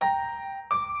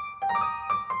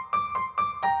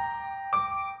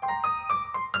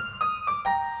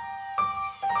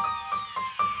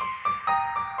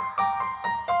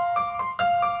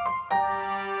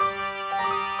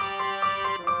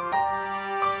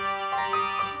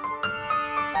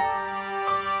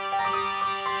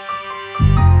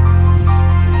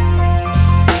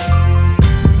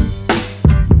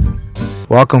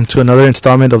Welcome to another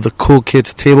installment of the Cool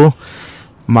Kids Table.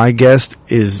 My guest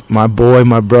is my boy,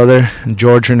 my brother,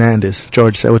 George Hernandez.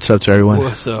 George, say what's up to everyone.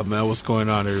 What's up, man? What's going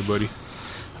on, everybody?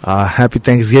 Happy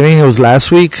Thanksgiving. It was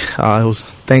last week.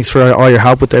 Thanks for all your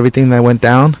help with everything that went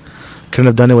down. Couldn't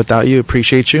have done it without you.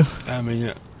 Appreciate you. I mean,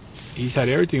 yeah, he's had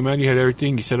everything, man. You had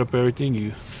everything. You set up everything.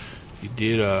 You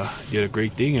did a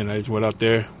great thing, and I just went out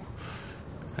there.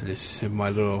 I just said my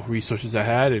little resources I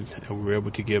had, and we were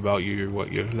able to give out your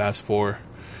last four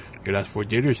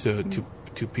dinners to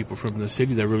people from the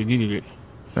city that really needed it.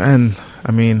 And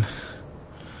I mean,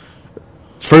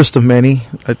 first of many.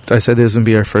 I said this would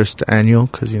be our first annual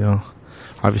because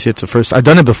obviously it's the first. I've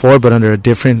done it before, but under a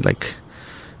different,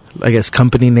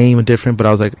 company name and different. But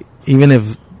I was like, even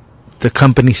if the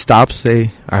company stops, I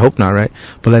hope not, right?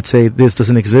 But let's say this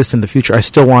doesn't exist in the future, I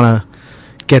still want to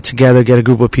get together, get a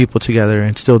group of people together,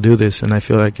 and still do this. And I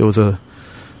feel like it was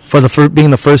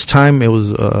being the first time, it was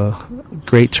a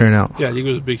great turnout. Yeah, I think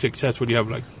it was a big success. When you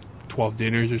have like 12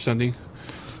 dinners or something,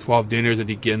 12 dinners, and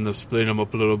you end up splitting them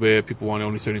up a little bit. People want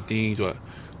only certain things.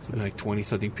 Something like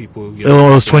 20-something people. It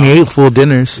was 28 full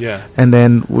dinners. Yeah, and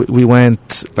then we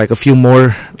went like a few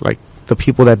more, like the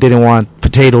people that didn't want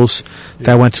potatoes,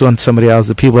 that went to on somebody else.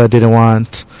 The people that didn't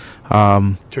want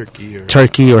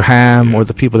turkey or ham, or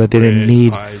the people that didn't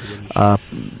need.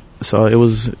 So it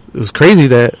was crazy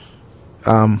that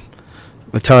I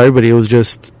tell everybody it was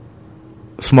just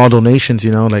small donations.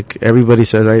 Like everybody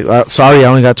says, sorry, I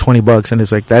only got $20, and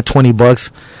it's like that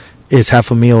 $20 is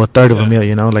half a meal, a third of a meal.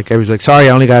 Like everybody's like, sorry, I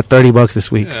only got $30 this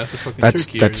week. Yeah,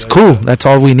 that's cool. That's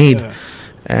all we need. Yeah.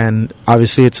 And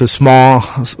obviously it's a small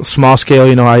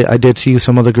scale. I did see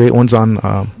some of the great ones on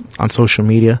social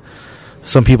media.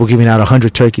 Some people giving out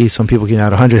 100 turkeys, some people giving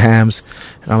out 100 hams.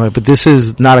 And I'm like, but this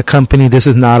is not a company. This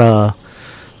is not a,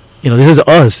 this is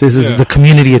us. This is the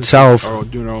community itself.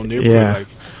 Doing our own neighborhood. Yeah.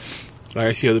 Like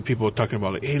I see other people talking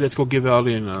about, like, hey, let's go give out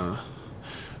in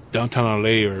downtown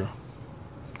LA or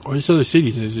just other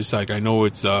cities. And it's just like, I know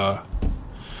it's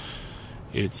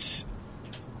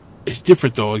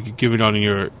different though. Like, you give it out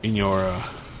in your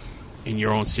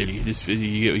own city.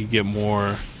 You get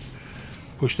more.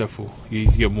 Push that fool. You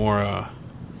get more. I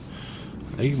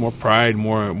think more pride,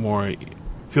 more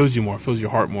fills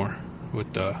your heart more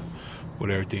with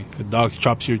everything. The dog's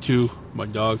Chops here too. My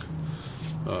dog.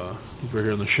 He's right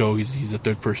here on the show. He's the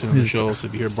third person on the show. So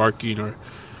if you hear barking or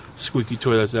squeaky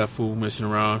toy, that's that fool messing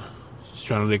around. He's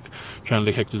trying to lick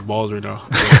Hector's balls right now.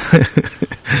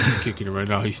 He's kicking it right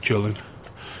now. He's chilling.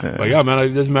 But yeah, man, it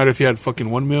doesn't matter if you had fucking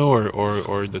 1 meal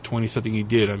or the 20 something he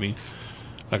did. I mean,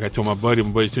 like I told my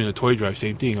buddy's doing a toy drive,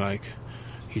 same thing. Like,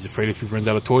 he's afraid if he runs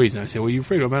out of toys. And I said, what are you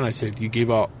afraid of, man? I said, you gave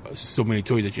out so many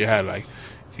toys that you had. Like,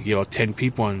 if you gave out 10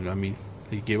 people, you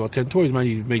gave out 10 toys, man,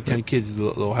 you made 10 kids a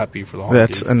little happy for the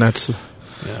holidays.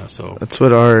 So that's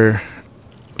what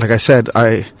like I said,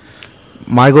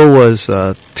 my goal was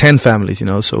 10 families,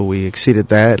 so we exceeded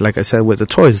that. Like I said, with the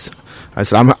toys, I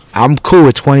said, I'm cool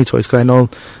with 20 toys, because I know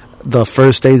the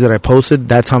first days that I posted,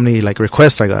 that's how many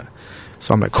requests I got.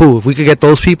 So I'm like, cool. If we could get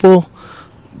those people,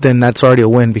 then that's already a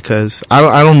win, because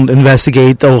I don't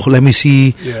investigate. Oh, let me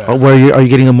see where are you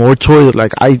getting a more toy?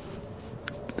 Like,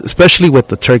 especially with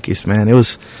the turkeys, man. It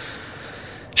was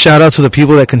shout out to the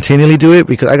people that continually do it,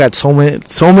 because I got so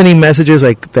many messages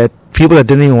like that. People that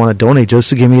didn't even want to donate just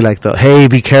to give me the hey,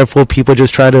 be careful. People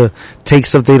just try to take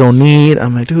stuff they don't need.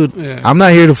 I'm like, dude, I'm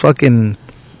not here to fucking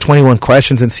 21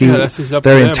 questions and see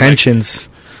their intentions.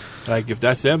 Like, if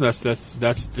that's them, that's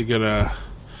they're gonna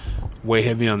weigh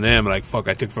heavy on them. Like, fuck,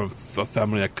 I took from a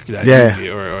family that used it,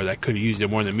 or that could have used it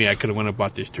more than me. I could have went and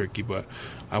bought this turkey, but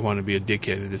I want to be a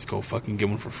dickhead and just go fucking get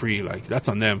one for free. Like, that's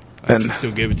on them. I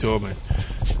still gave it to them, and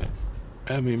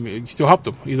I mean, you still helped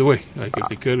them either way. Like, if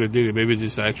they could or did it, maybe it's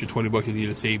just an extra $20 they need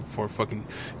to save for fucking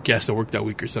gas to work that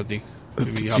week or something.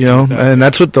 And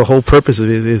that's what the whole purpose of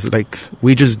it is. Like,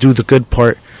 we just do the good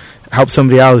part, help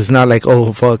somebody out. It's not like,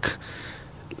 oh fuck,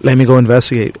 let me go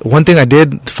investigate. One thing I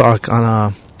did, I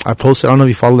posted, I don't know if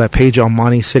you follow that page on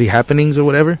Monty City Happenings or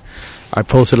whatever. I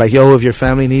posted yo, if your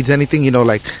family needs anything, for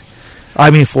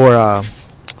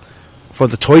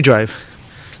the toy drive,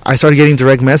 I started getting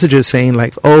direct messages saying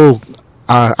oh,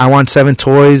 I want 7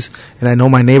 toys, and I know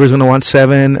my neighbor's gonna want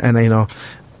 7, and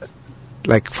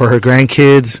for her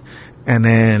grandkids. And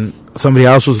then somebody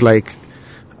else was like,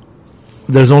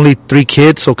 there's only 3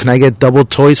 kids, so can I get double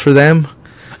toys for them?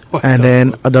 And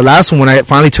then the last one, when I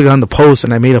finally took it on the post,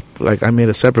 and I made a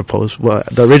separate post. Well,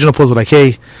 the original post was like,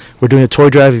 hey, we're doing a toy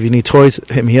drive. If you need toys,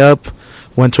 hit me up.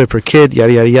 1 toy per kid,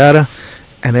 yada yada yada.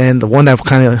 And then the one that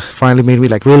kind of finally made me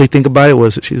really think about it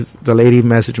was the lady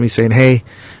messaged me saying, hey,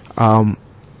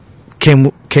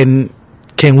 can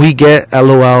can we get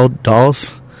LOL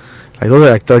dolls? Like, those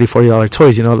are like $30, $40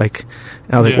 toys, you know, like,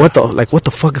 and I was like, what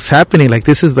the fuck is happening? Like,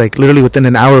 this is like literally within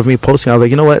an hour of me posting. I was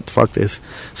like, you know what? Fuck this.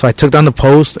 So I took down the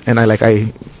post and I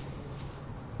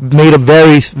made a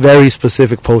very, very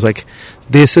specific post. Like,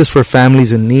 this is for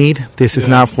families in need. This is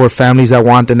not for families that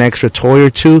want an extra toy or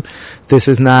two. This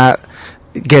is not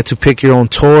get to pick your own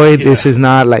toy. This is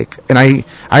not like, and I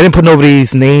didn't put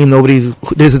nobody's name,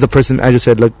 this is the person. I just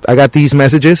said, look, I got these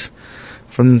messages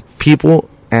from people,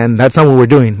 and that's not what we're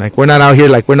doing. Like, we're not out here,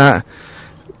 like,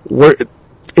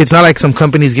 it's not like some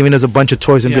companies giving us a bunch of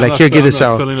toys and be like, here, give this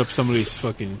out. Filling up somebody's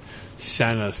fucking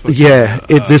Santa's.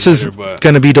 This is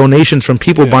going to be donations from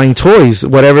people buying toys,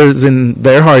 whatever's in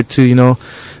their heart to, you know.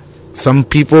 Some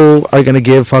people are going to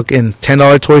give fucking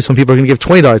 $10 toys. Some people are going to give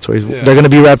 $20 toys. They're going to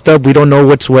be wrapped up. We don't know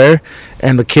what's where.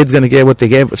 And the kid's going to get what they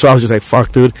get. So I was just like,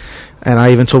 fuck, dude. And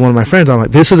I even told one of my friends, I'm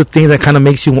like, this is the thing that kind of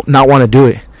makes you not want to do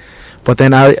it. But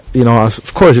then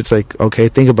of course, it's like, okay,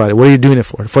 think about it. What are you doing it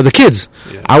for? For the kids.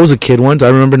 Yeah. I was a kid once. I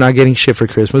remember not getting shit for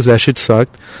Christmas. That shit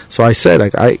sucked. So I said,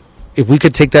 like, if we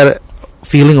could take that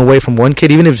feeling away from one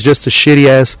kid, even if it's just a shitty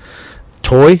ass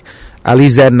toy, at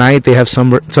least that night they have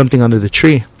something under the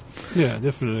tree. Yeah,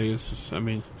 definitely.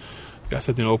 Got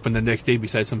something to open the next day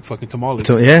besides some fucking tamales.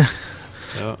 So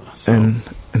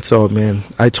and so, man,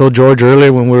 I told George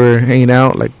earlier when we were hanging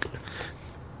out, like,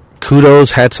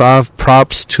 kudos, hats off,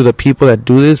 props to the people that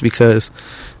do this, because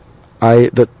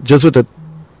just with the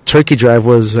turkey drive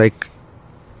was like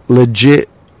legit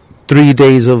 3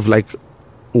 days of like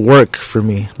work for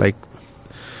me, like,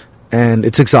 and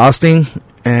it's exhausting.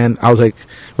 And I was like,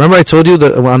 remember I told you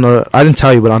that I didn't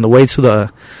tell you, but on the way to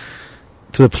the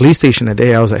police station that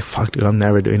day, I was like, fuck, dude, I'm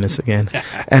never doing this again.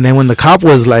 And then when the cop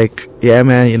was like, yeah,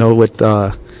 man, you know, with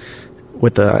the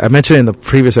I mentioned it in the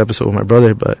previous episode with my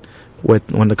brother, but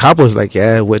when the cop was like,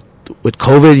 yeah, with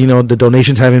COVID, you know, the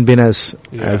donations haven't been as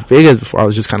big as before, I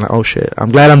was just kind of like, oh shit,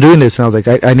 I'm glad I'm doing this. And I was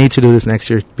like, I need to do this next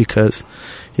year, because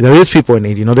there is people in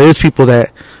need. You know, there is people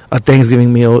that a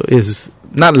Thanksgiving meal is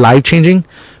not life changing,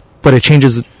 but it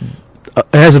changes. It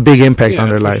has a big impact on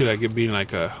their life. Like it being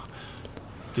like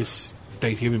this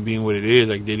Thanksgiving being what it is,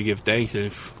 like day to give thanks. And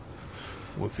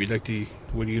if you like to,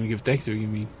 what are you gonna give thanks to? You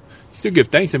mean, you still give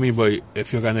thanks. I mean, but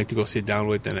if you're gonna to go sit down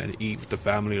with and eat with the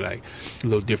family, like, it's a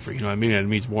little different. You know what I mean? And it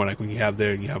means more like when you have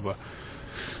there and you have a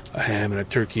ham and a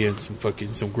turkey and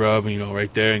some grub, and, you know,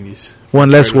 right there, and you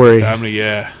one less worry. Family,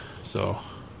 yeah. So,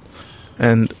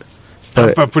 and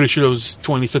I'm pretty sure there was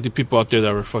 20-something people out there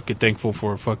that were fucking thankful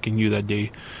for fucking you that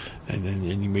day. And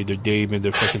you made their day, made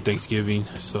their fucking Thanksgiving.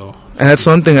 So, and that's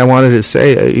one thing I wanted to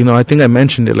say. You know, I think I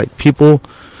mentioned it. Like, people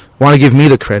want to give me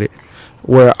the credit,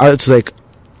 where it's like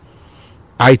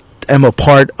I am a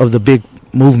part of the big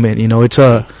movement. You know,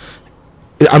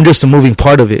 I'm just a moving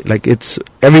part of it. Like, it's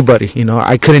everybody. You know,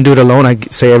 I couldn't do it alone. I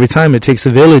say every time, it takes a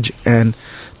village, and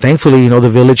thankfully, you know, the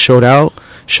village showed up,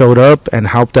 and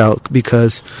helped out,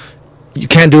 because you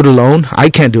can't do it alone. I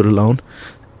can't do it alone.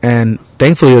 And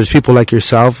thankfully, there's people like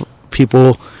yourself,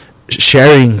 people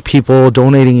sharing, people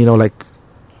donating, you know, like,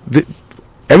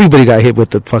 everybody got hit with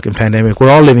the fucking pandemic.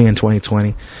 We're all living in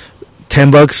 2020.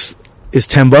 $10 is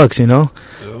 $10, you know?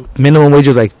 Yep. Minimum wage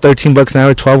is like $13 an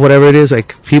hour, 12, whatever it is.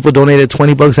 Like, people donated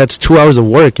 $20. That's 2 hours of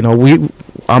work, you know?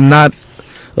 I'm not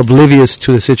oblivious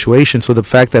to the situation. So the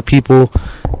fact that people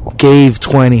gave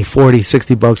 $20, $40,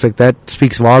 $60, like, that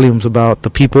speaks volumes about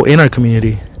the people in our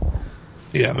community.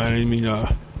 Yeah, man. I mean,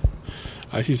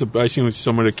 I seen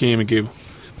someone that came and gave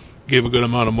a good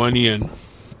amount of money, and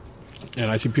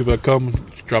I see people that come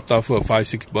dropped off for $5,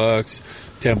 $6,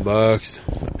 $10,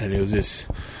 and it was just,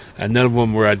 and none of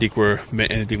them were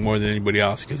meant anything more than anybody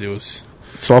else, because it's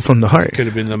all from the heart. It could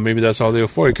have been maybe that's all they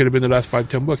afford. It could have been the last $5,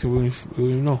 $10, and we don't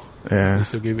even know. Yeah, they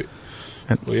still gave it.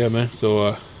 Well, yeah, man.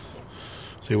 So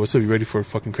what's up? You ready for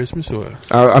fucking Christmas? Or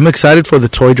I'm excited for the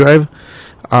toy drive.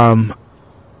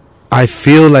 I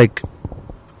feel like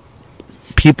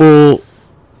people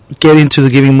get into the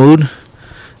giving mood,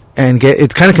 and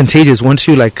it's kind of contagious once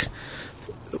you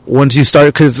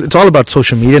start, because it's all about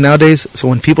social media nowadays. So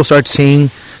when people start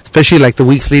seeing, especially like the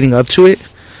weeks leading up to it,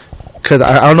 because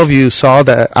I don't know if you saw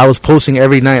that I was posting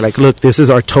every night, like, look, this is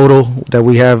our total that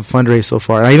we have fundraised so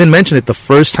far. And I even mentioned it the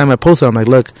first time I posted. I'm like,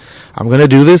 look, I'm going to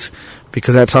do this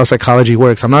because that's how psychology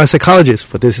works. I'm not a psychologist,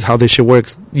 but this is how this shit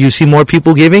works. You see more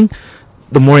people giving,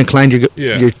 the more inclined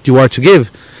you are to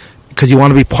give, because you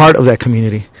want to be part of that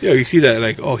community. Yeah, you see that,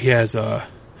 like, oh, he has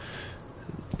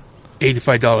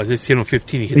 $85. Let's give him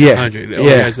 15. He gets 100. Oh, he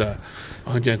has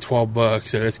 $112.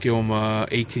 So let's give him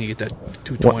 18. You get that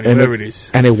 220. Whatever it is.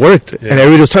 And it worked. Yeah. And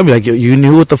everybody was telling me, like, you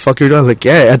knew what the fuck you're doing. I was like,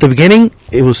 yeah. At the beginning,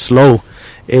 it was slow.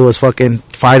 It was fucking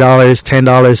 $5, $10,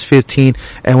 $15,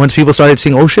 and once people started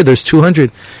seeing, oh shit, there's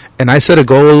 200, and I set a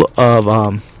goal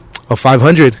of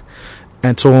 500,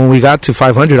 and so when we got to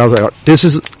 500, I was like, this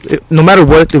is no matter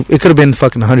what, it could have been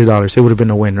fucking $100, it would have been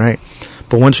a win, right?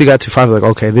 But once we got to 5, like,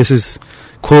 okay, this is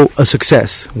quote a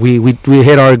success. We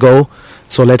hit our goal,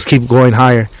 so let's keep going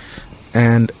higher.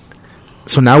 And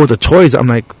so now with the toys, I'm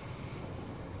like,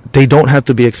 they don't have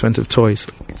to be expensive toys.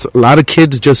 So a lot of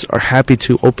kids just are happy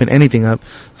to open anything up.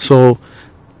 So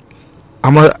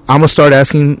I'm gonna start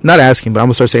not asking, but I'm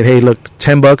gonna start saying, hey, look,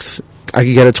 $10, I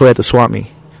can get a toy at the swap meet.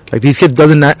 Like, these kids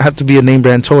doesn't have to be a name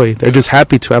brand toy. They're just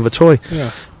happy to have a toy.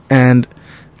 Yeah. And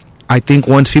I think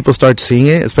once people start seeing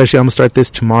it, especially I'm gonna start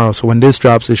this tomorrow. So when this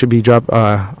drops, it should be dropped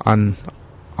on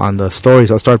the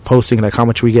stories. I'll start posting like how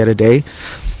much we get a day,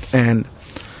 and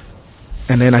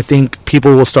then I think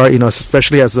people will start,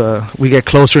 especially as we get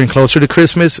closer and closer to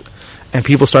Christmas, and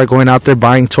people start going out there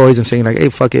buying toys and saying like, hey,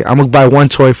 fuck it, I'm gonna buy one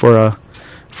toy for a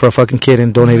fucking kid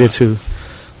and donate it to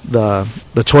the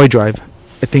toy drive.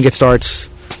 I think it starts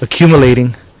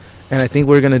accumulating, and I think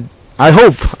we're gonna.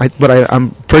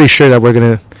 I'm pretty sure that we're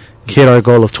gonna hit our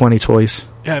goal of 20 toys.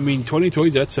 Yeah, I mean, 20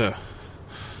 toys. That's a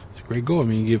great goal. I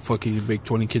mean, you make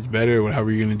 20 kids better,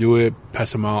 whatever you're gonna do it.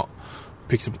 Pass them out,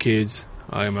 pick some kids.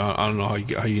 I don't know how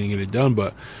you're gonna get it done,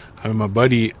 but I mean, my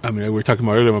buddy. I mean, we were talking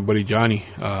about earlier. My buddy Johnny,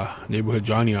 neighborhood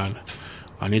Johnny on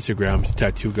Instagram. He's a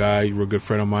tattoo guy, real good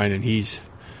friend of mine, and he's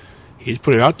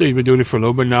put it out there. He's been doing it for a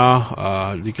little bit now.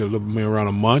 I think a little bit around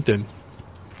a month, and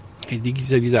I think he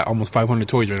said he's at almost 500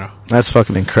 toys right now. That's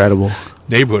fucking incredible.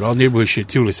 All neighborhood shit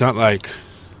too. It's not like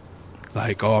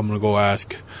oh, I'm gonna go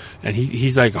ask. And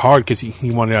he's like hard because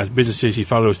he wanted to ask businesses. He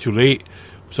thought it was too late,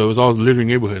 so it was all literally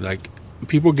neighborhood. Like,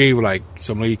 people gave, like,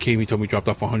 some lady came. He told me dropped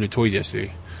off 100 toys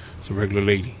yesterday. Some regular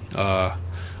lady. I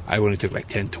only took like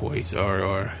 10 toys,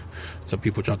 or some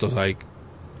people dropped off like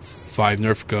 5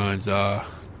 Nerf guns,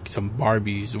 some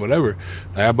Barbies, whatever.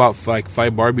 I bought like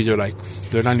 5 Barbies.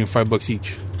 They're not even $5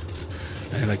 each.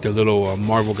 And like the little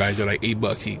Marvel guys are like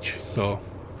 $8 each. So,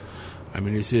 I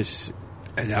mean, it's just,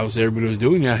 and that was everybody was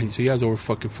doing that. So he has over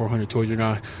fucking 400 toys right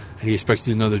now, and he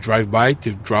expected another drive-by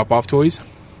to drop off toys.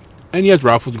 And he has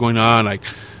raffles going on, like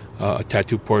a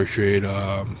tattoo portrait,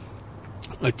 a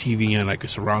TV, and like a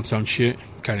surround sound shit.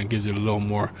 Kind of gives it a little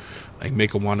more, like,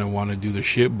 make them want to do the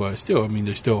shit. But still, I mean,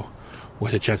 there's still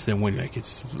what's the chance of them winning? Like,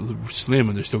 it's slim,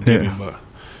 and they're still giving. Yeah. But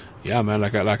yeah, man,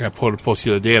 like I posted a post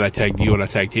the other day, and I tagged you and I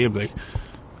tagged him. Like,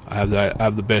 I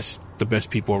have the best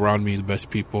people around me, the best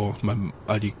people.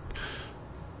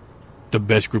 The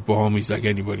best group of homies, like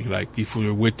anybody. Like, if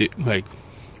we're with it, like,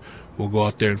 we'll go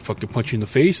out there and fucking punch you in the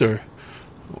face, or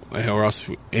else,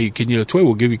 hey, you kid need a toy,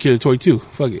 we'll give your kid a toy too.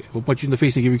 Fuck it, we'll punch you in the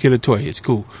face and give your kid a toy. It's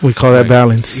cool. We call that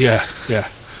balance. Yeah.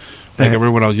 Like, I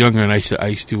remember when I was younger, and I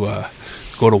used to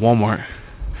go to Walmart.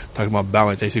 Talking about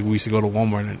balance, we used to go to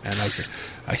Walmart, and I used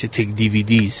to take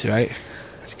DVDs, right?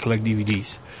 I used to collect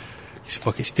DVDs. Just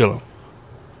fucking steal them.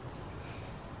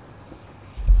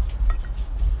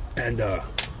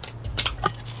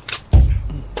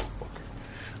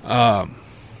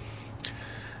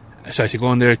 And so I used to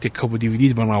go in there, take a couple of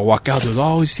DVDs, but when I walk out, there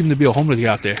always seemed to be a homeless guy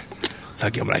out there. So I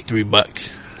give him like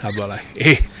 $3. I'd be like,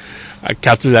 hey, I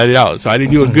calculated that out. So I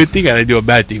didn't do a good thing, and I didn't do a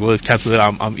bad thing. Well, it's calculated.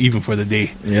 I'm even for the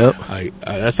day. Yep.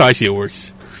 That's how I see it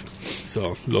works.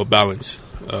 So a little balance.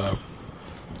 But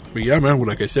yeah, man.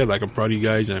 Like I said, like, I'm proud of you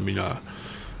guys. I mean,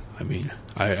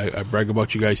 I brag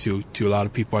about you guys to a lot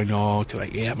of people I know. To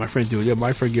like, yeah, my friend do it. Yeah,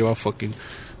 my friend gave out fucking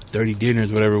 30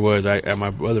 dinners, whatever it was. And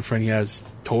my other friend, he has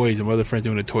toys, and my other friend's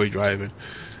doing a toy drive, and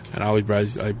I always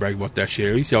brag about that shit.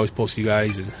 At least I always post you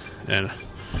guys, and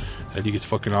I think it's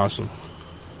fucking awesome.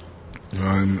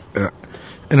 And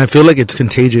I feel like it's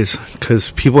contagious,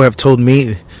 because people have told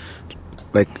me,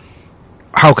 like,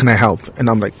 how can I help? And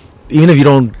I'm like, even if you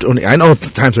don't, I know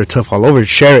times are tough all over,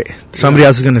 share it. Somebody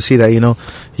else is going to see that, your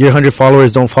 100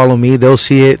 followers don't follow me. They'll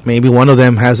see it. Maybe one of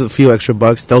them has a few extra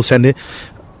bucks. They'll send it.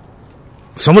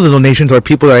 Some of the donations are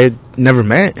people that I never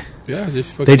met. Yeah,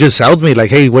 they just sound me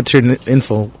like, hey, what's your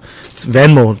info?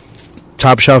 Venmo,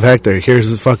 Top Shelf Hector.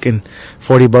 Here's the fucking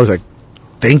 $40. Like,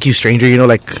 thank you, stranger. They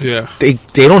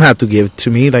don't have to give to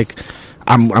me. Like,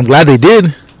 I'm glad they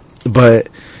did, but,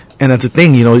 and that's the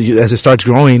thing. As it starts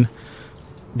growing,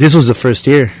 this was the first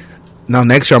year. Now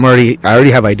next year, I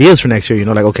already have ideas for next year.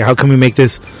 Like, okay, how can we make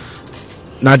this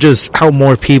not just help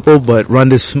more people, but run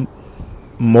this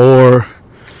more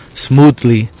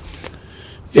smoothly,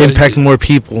 impact more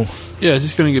people. Yeah, it's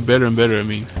just going to get better and better. I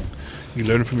mean, you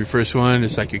learn from your first one.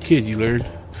 It's like your kids. You learn,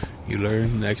 You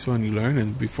learn. Next one, you learn,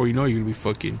 and before you know it, you're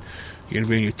gonna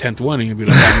be in your 10th one, and you're gonna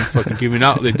be like fucking giving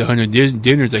out like the 100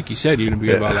 dinners, like you said. You're gonna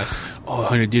be about like,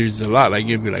 100 dinners is a lot. Like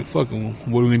you're gonna be like, fucking,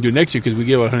 what are we gonna do next year? Because we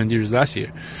gave out 100 dinners last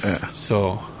year. Yeah.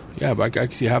 So yeah, but I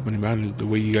can see it happening, man. The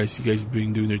way you guys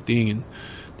been doing their thing, and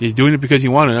they're doing it because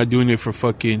you want it, not doing it for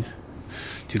fucking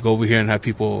to go over here and have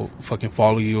people fucking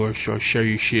follow you or share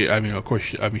your shit. I mean, of course,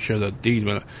 share the things,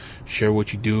 but share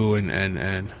what you do,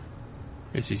 and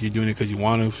it's just you're doing it because you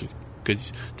want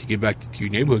to get back to your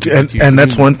neighborhood. And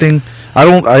that's one thing. I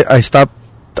don't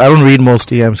read most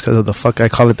DMs because of I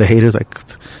call it the haters. Like,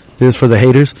 this is for the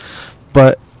haters.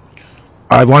 But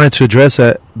I wanted to address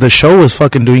that the show was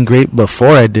fucking doing great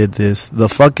before I did this. The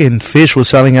fucking fish was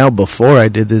selling out before I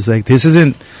did this. Like, this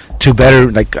isn't too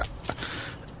better. Like,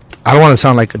 I don't want to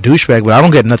sound like a douchebag, but I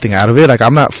don't get nothing out of it. Like,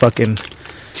 I'm not fucking,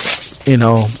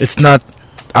 it's not,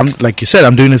 I'm, like you said,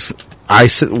 I'm doing this.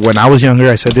 When I was younger,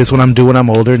 I said this when I'm doing when I'm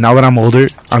older. Now that I'm older,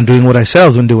 I'm doing what I said I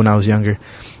was going to do when I was younger.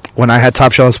 When I had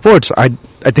Top Shelf Sports, I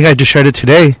think I just shared it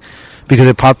today because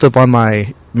it popped up on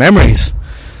my memories.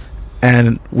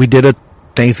 And we did a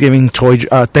Thanksgiving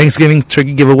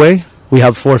turkey giveaway. We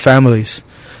have 4 families.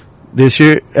 This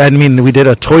year, we did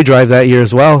a toy drive that year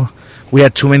as well. We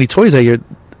had too many toys that year.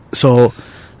 So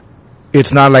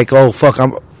it's not like, oh, fuck,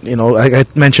 like I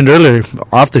mentioned earlier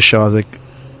off the show, I was like,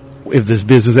 if this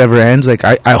business ever ends, like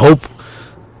I hope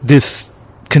this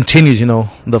continues,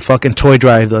 the fucking toy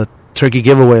drive, the turkey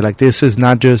giveaway. Like, this is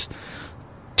not just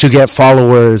to get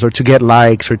followers or to get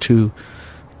likes or to,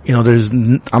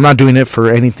 I'm not doing it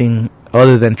for anything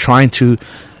other than trying to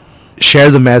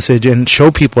share the message and show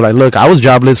people, like, look, I was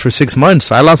jobless for 6 months.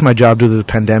 I lost my job due to the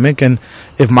pandemic, and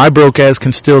if my broke ass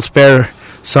can still spare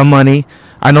some money,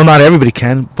 I know not everybody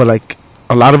can, but like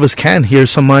a lot of us can. Here's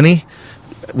some money.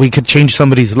 We could change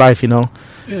somebody's life,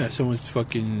 Yeah, someone's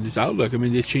fucking this outlook. I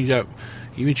mean, they change up.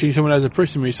 Even change someone as a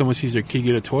person. Maybe someone sees their kid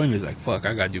get a toy and is like, "Fuck,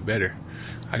 I gotta do better.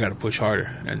 I gotta push harder,"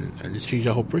 and just change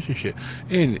that whole person shit.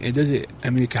 And it does it. I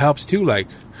mean, it helps too. Like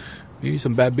maybe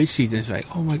some bad bitch sees and it's like,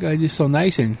 "Oh my god, this is so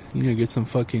nice," and get some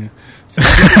fucking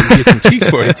get some cheeks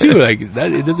for it too. Like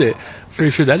that, it does it.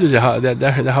 Pretty sure that does it.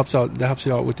 That helps out. That helps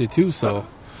it out with it too. So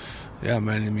yeah,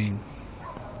 man. I mean.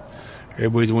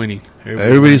 Everybody's winning.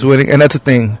 Everybody's winning, and that's the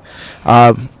thing.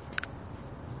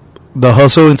 The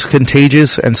hustle is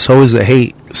contagious, and so is the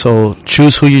hate. So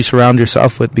choose who you surround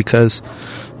yourself with, because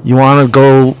you want to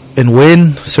go and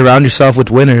win. Surround yourself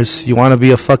with winners. You want to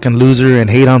be a fucking loser and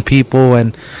hate on people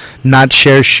and not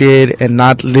share shit and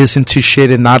not listen to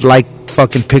shit and not like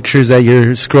fucking pictures that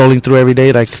you're scrolling through every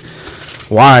day. Like,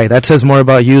 why? That says more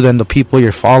about you than the people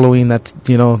you're following. That's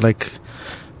like.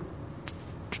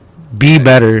 Be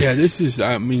better. Yeah, this is.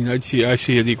 I mean, I see. I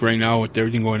think right now with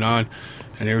everything going on,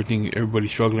 and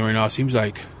everybody's struggling right now. It seems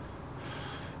like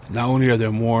not only are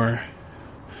there more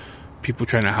people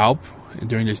trying to help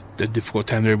during the difficult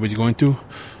time that everybody's going through,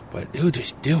 but dude, there's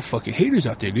still fucking haters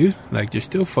out there, dude. Like, there's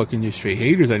still fucking just straight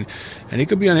haters, and it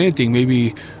could be on anything.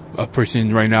 Maybe a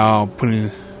person right now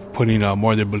putting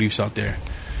more of their beliefs out there,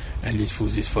 and this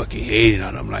fool's just fucking hating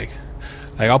on them. Like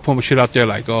I'll put my shit out there,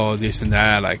 like, oh, this and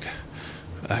that, like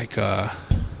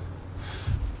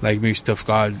maybe stuff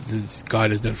God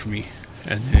has done for me,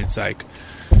 and then it's like,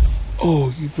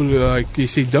 oh, people like they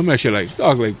say dumbass shit, like,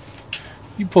 dog, like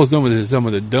you post some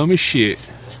of the dumbest shit,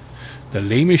 the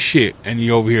lamest shit, and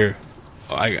you over here,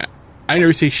 I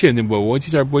never say shit, but once you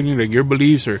start putting like your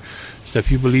beliefs or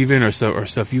stuff you believe in or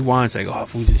stuff you want, it's like, oh,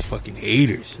 who's these fucking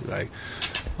haters? Like,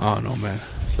 I don't know, man.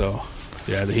 So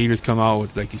yeah, the haters come out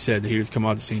with, like you said, the haters come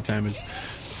out at the same time as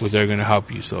what they're gonna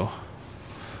help you. So.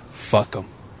 Fuck them.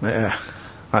 Yeah,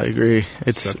 I agree.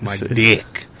 It's my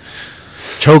dick.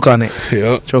 Choke on it.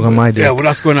 Yep. Choke on my dick. Yeah, what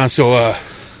else going on? So,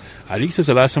 I think since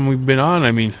the last time we've been on,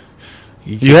 I mean...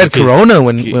 You had Corona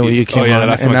when you came on,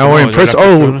 and now we're in person.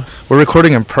 Oh, we're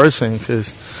recording in person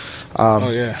because...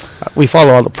 we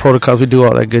follow all the protocols. We do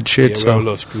all that good shit. Yeah,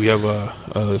 we have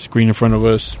a screen in front of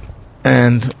us.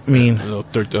 And, I mean... A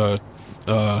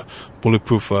little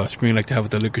bulletproof screen like they have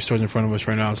with the liquor stores in front of us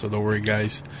right now, so don't worry,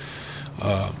 guys.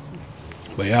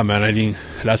 But yeah, man, I think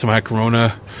last time I had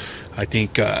Corona, I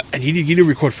think, and he did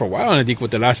record for a while, and I think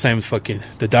with the last time, fucking,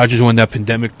 the Dodgers won that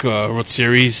pandemic World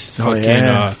Series.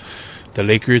 The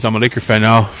Lakers, I'm a Laker fan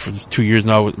now for 2 years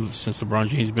now since LeBron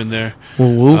James has been there.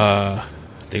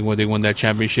 They won that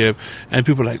championship, and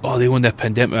people are like, oh, they won that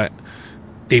pandemic.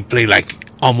 They played like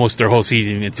almost their whole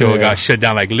season until it got shut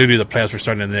down. Like literally, the playoffs were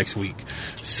starting the next week.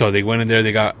 So they went in there.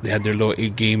 They had their little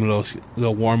 8-game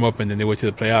little warm up, and then they went to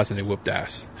the playoffs and they whooped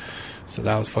ass. So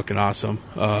that was fucking awesome.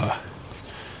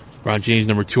 LeBron James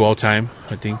number 2 all time,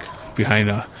 I think, behind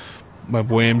my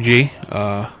boy MJ.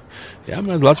 Yeah,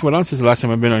 man, lots went on since the last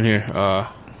time I've been on here.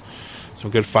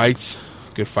 Some good fights.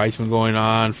 Good fights been going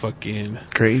on. Fucking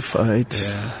great fights.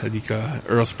 Yeah, I think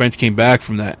Earl Spence came back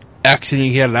from that accident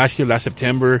he had last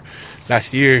September,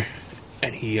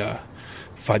 and he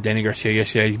fought Danny Garcia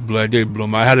yesterday. He did blow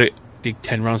him. I had I think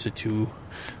 10 rounds to 2.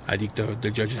 I think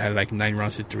the judges had like 9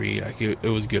 rounds to 3. Like it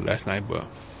was good last night, but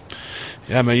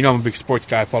yeah, man, you know I'm a big sports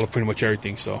guy. I follow pretty much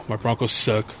everything. So my Broncos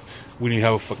suck. We didn't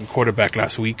have a fucking quarterback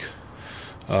last week.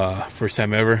 First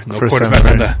time ever. No First quarterback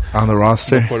time on the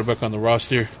roster. No quarterback on the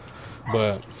roster.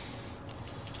 But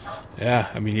yeah,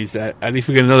 I mean he's at least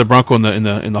we get another Bronco in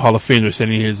the Hall of Fame. They're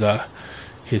sending his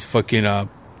fucking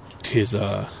his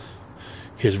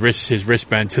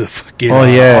wristband to the fucking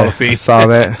Hall of Fame. I saw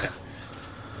that.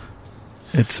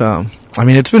 It's I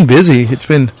mean it's been busy.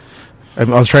 I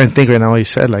was trying to think right now what you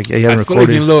said, like you haven't recorded.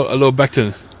 I feel like a little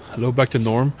back to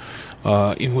norm.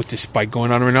 Even with this spike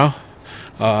going on right now.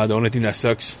 The only thing that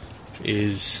sucks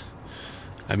is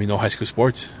no high school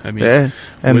sports. I mean, yeah,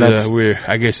 and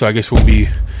I guess we'll be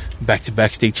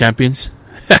back-to-back state champions.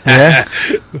 Yeah,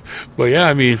 but yeah,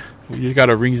 I mean, we just got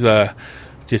our rings.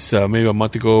 Just maybe a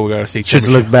month ago, we got a state should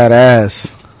championship. Look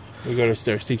badass. We got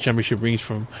our state championship rings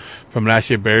from last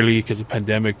year, barely because of the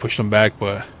pandemic pushed them back.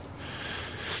 But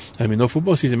I mean, no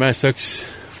football season, man. It sucks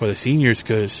for the seniors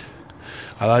because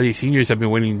a lot of these seniors have been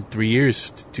waiting 3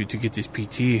 years to get this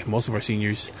PT. Most of our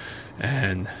seniors,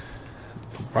 and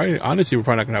honestly, we're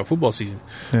probably not going to have a football season,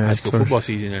 high school football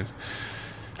season. And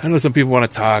I know some people want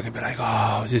to talk and be like,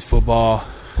 "Oh, is this football?"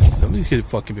 Some of these kids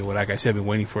fucking been, like I said, been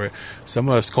waiting for it. Some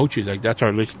of us coaches, like that's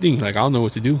our thing. Like I don't know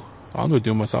what to do. I don't know what to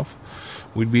do myself.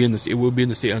 We'll be in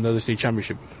another state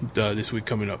championship this week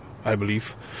coming up, I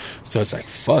believe. So it's like,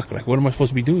 fuck. Like, what am I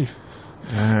supposed to be doing?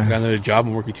 I got another job.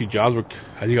 I'm working 2 jobs.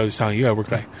 I think I was just telling you, I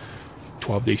work like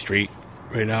 12 days straight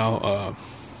right now.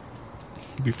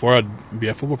 Before I'd be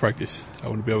at football practice, I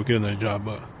wouldn't be able to get another job.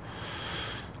 But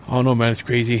I don't know, man. It's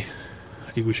crazy.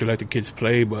 I think we should let the kids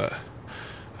play, but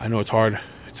I know it's hard.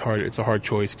 It's a hard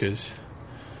choice because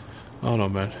I don't know,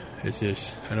 man. It's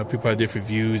just I know people have different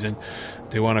views and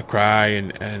they want to cry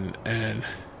and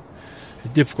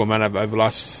it's difficult, man. I've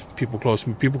lost people close to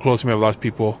me. People close to me. I've lost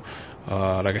people.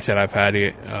 Like I said, I've had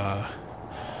it,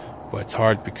 but it's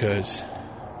hard because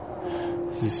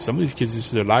some of these kids, this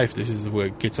is their life. This is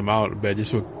what gets them out of bed. This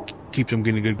is what keeps them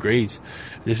getting good grades.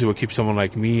 This is what keeps someone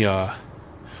like me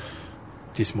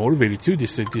just motivated too,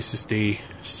 just to stay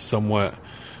somewhat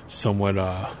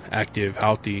active,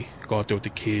 healthy, go out there with the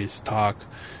kids, talk,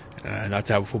 not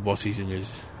to have a football season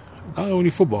is not only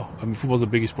football. I mean, football's the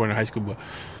biggest sport in high school,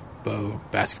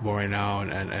 but basketball right now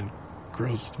and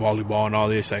girls volleyball and all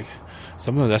this, like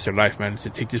some of them, that's their life, man. To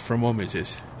take this for a moment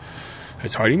is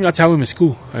it's hard. Even not to have them in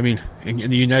school. I mean, in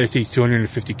the United States,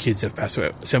 250 kids have passed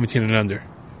away, 17 and under.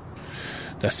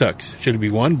 That sucks. Should it be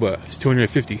 1, but it's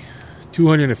 250.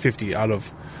 250 out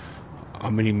of how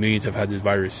many millions have had this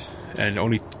virus, and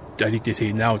only I think they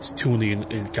say now it's 2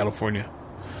 in California.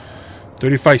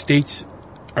 35 states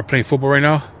are playing football right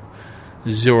now.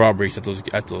 0 outbreaks at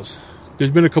those.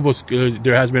 There's been a couple.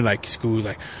 There has been like schools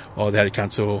like, they had to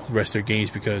cancel the rest of their games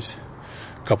because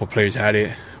a couple players had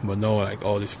it, but no, like,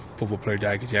 this football player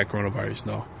died because he had coronavirus.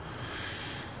 No,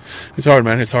 it's hard,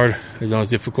 man. It's hard. It's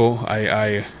difficult.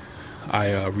 I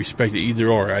respect either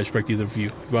or. I respect either of you.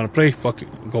 If you want to play, fuck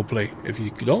it, go play. If you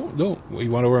don't.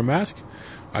 You want to wear a mask?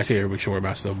 I say everybody should wear a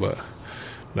mask though, but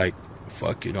like,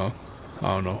 fuck, I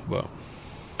don't know, but.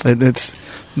 It's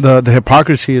the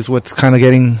hypocrisy is what's kind of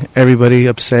getting everybody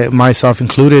upset, myself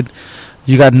included.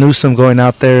 You got Newsom going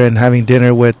out there and having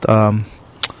dinner with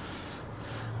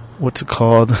what's it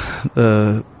called,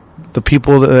 the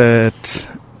people that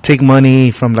take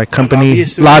money from like company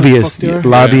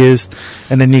lobbyists,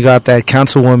 and then you got that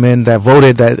councilwoman that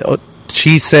voted that.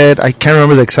 She said, I can't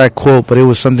remember the exact quote, but it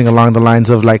was something along the lines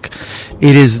of like,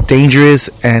 it is dangerous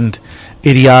and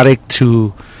idiotic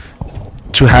to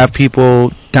have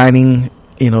people dining,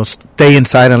 stay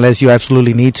inside unless you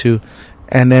absolutely need to.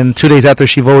 And then 2 days after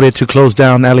she voted to close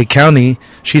down LA County,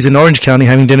 she's in Orange County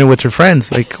having dinner with her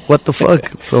friends. Like, what the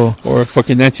fuck? So, or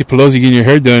fucking Nancy Pelosi getting your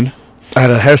hair done at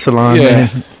a hair salon. Yeah.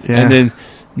 And then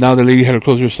now the lady had to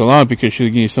close her salon because she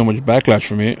was getting so much backlash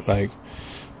from it. Like,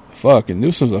 fucking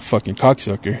Newsom's a fucking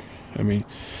cocksucker. I mean,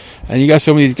 and you got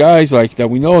some of these guys like that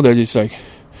we know they're just like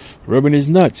rubbing his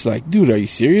nuts. Like, dude, are you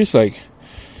serious? Like,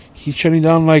 he's shutting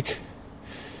down like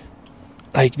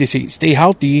they say, stay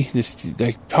healthy. This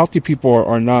like healthy people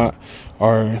are not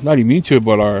immune to it,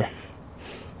 but are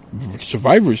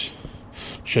survivors.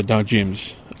 Shut down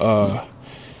gyms.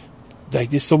 Like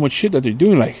there's so much shit that they're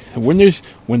doing. Like when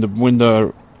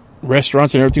the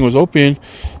restaurants and everything was open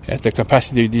at the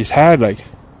capacity they just had, like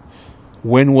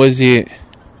when was it?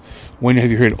 When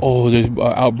have you heard? Oh, there's an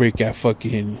outbreak at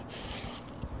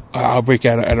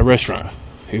at a restaurant.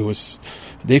 It was.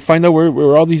 They find out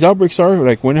where all these outbreaks are.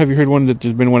 Like, when have you heard one that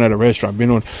there's been one at a restaurant?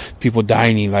 Been on people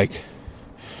dining. Like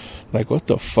what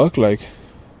the fuck? Like,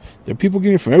 there are people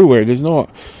getting it from everywhere.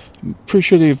 I'm pretty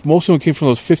sure most of them came from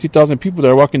those 50,000 people that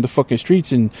are walking the fucking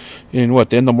streets in what,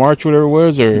 the end of March, whatever it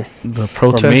was, or the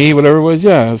protest, or May, whatever it was.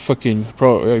 Yeah, fucking if you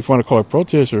want to call it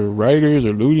protests or rioters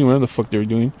or looting, whatever the fuck they were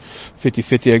doing,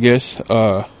 50-50, I guess.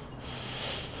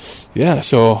 Yeah.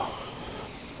 So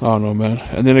I don't know, man.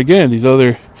 And then again, these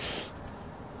other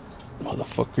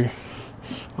motherfucker.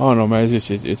 I don't know, man.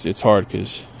 It's hard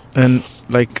because. And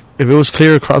like, if it was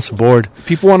clear across the board,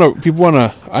 people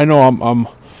wanna. I know I'm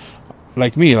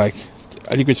like me. Like,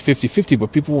 I think it's 50-50,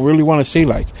 but people really want to say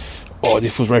like, oh,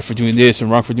 this was right for doing this and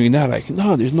wrong for doing that. Like,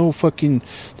 no, there's no right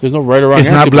or wrong. It's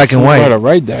not black and white. Who's want to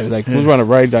ride that? Like, who's want to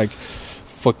ride like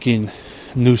fucking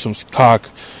Newsom's cock?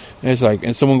 And it's like,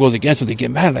 and someone goes against it, they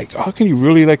get mad. Like, how can you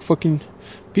really like fucking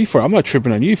be for it? I'm not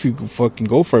tripping on you if you fucking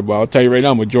go for it, but I'll tell you right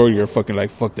now, majority are fucking like,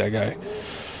 fuck that guy.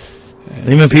 And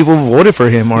even people who voted for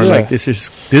him are like, this is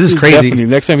crazy. Definitely.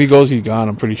 Next time he goes, he's gone.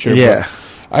 I'm pretty sure. Yeah.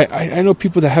 But I know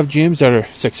people that have gyms that are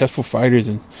successful fighters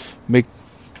and make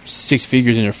 6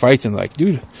 figures in their fights, and like,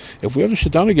 dude, if we ever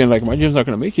shut down again, like, my gym's not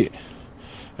gonna make it.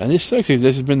 And this sucks. This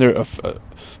has been their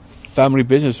family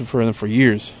business for them for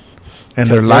years, and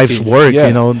their life's work. Yeah.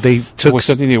 You know, they took it was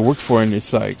something they worked for, and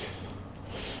it's like,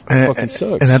 fucking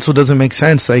sucks. And that's what doesn't make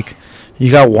sense. Like,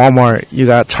 you got Walmart, you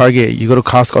got Target, you go to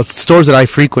Costco, stores that I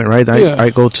frequent, right? I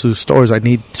go to stores. I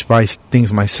need to buy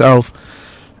things myself,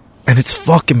 and it's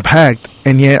fucking packed.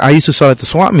 And yet, I used to sell at the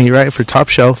swap meet, right, for Top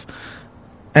Shelf,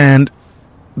 and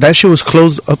that shit was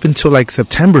closed up until like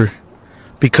September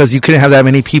because you couldn't have that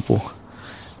many people.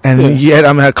 And yet,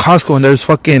 I'm at Costco, and there's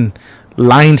fucking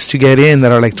lines to get in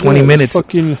that are like 20 minutes.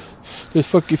 There's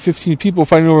fucking 15 people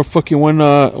fighting over fucking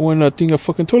one thing of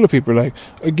fucking toilet paper. Like,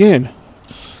 again.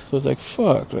 So it's like,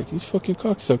 fuck, like, these fucking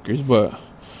cocksuckers. But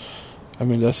I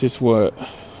mean, that's just what,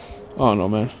 I don't know,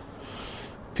 man.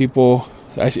 People,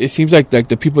 it seems like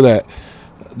the people that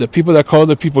call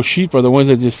the people sheep are the ones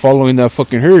that just following that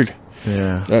fucking herd.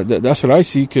 Yeah, that's what I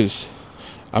see. Because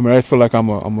I mean, I feel like I'm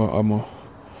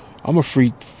a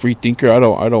free thinker. I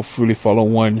don't really follow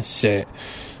one set,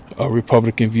 a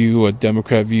Republican view, a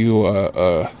Democrat view,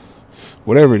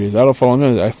 whatever it is. I don't follow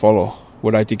none of that. I follow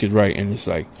what I think is right. And it's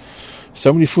like,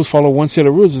 some of these fools follow one set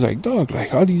of rules. It's like, dog, like,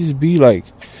 how do you just be like,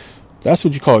 that's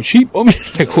what you call sheep? I mean,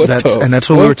 like, what? That's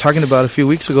what we were talking about a few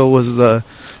weeks ago. Was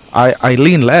I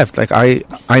lean left? Like,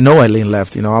 I know I lean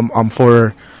left. You know, I'm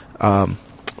for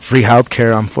free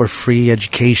healthcare. I'm for free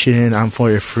education. I'm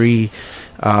for free,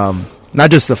 not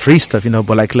just the free stuff, you know,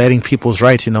 but like letting people's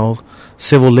rights, you know,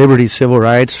 civil liberties, civil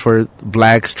rights for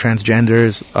blacks,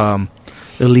 transgenders,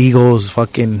 illegals,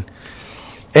 fucking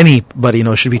anybody, you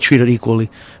know, should be treated equally.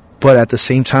 But at the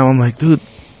same time, I'm like, dude,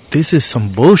 this is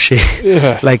some bullshit.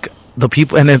 Yeah. Like, the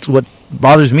people, and it's what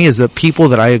bothers me is the people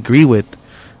that I agree with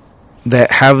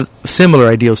that have similar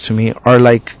ideals to me are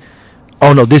like,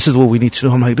 oh no, this is what we need to do.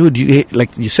 I'm like, dude,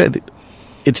 like you said,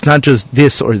 it's not just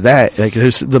this or that. Like,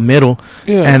 there's the middle.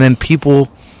 Yeah. And then people,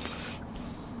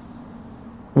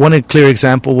 one clear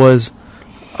example was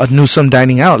Newsom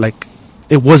dining out. Like,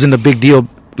 it wasn't a big deal.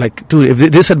 Like, dude,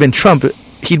 if this had been Trump,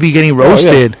 he'd be getting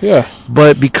roasted. Oh, yeah.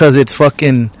 But because it's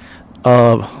fucking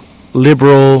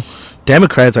liberal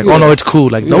Democrats, like, oh no, it's cool.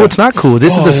 Like, no, it's not cool.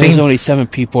 This is the same. There's only 7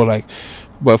 people. Like,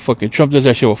 but fucking Trump does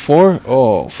that shit with 4.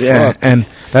 Oh, fuck. Yeah, and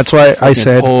that's why I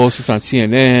said, polls, it's on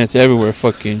CNN, it's everywhere.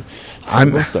 Fucking,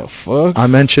 what the fuck? I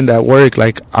mentioned at work,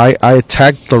 like, I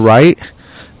attacked the right,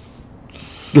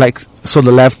 like, so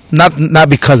the left, not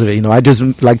because of it, you know. I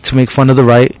just like to make fun of the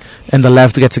right, and the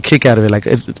left gets a kick out of it. Like,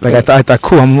 I thought,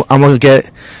 cool, I'm gonna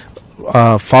get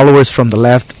followers from the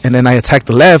left, and then I attack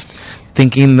the left,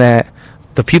 thinking that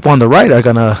the people on the right are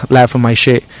gonna laugh at my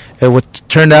shit. And what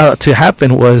turned out to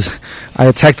happen was I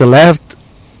attacked the left,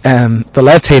 and the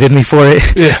left hated me for it.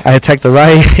 Yeah. I attacked the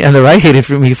right, and the right hated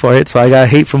me for it. So I got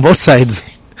hate from both sides.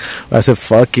 I said,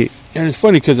 fuck it. And it's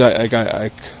funny because I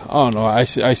don't know. I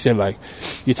said, like,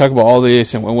 you talk about all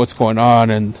this and what's going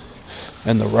on and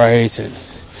the rights and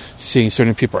seeing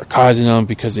certain people are causing them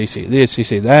because they say this, they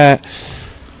say that.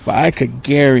 But I could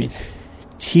guarantee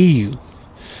you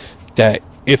that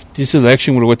if this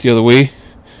election would have went the other way,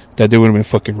 that there would have been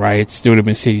fucking riots. There would have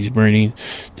been cities burning.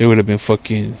 There would have been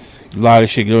fucking a lot of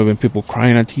shit. There would have been people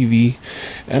crying on TV.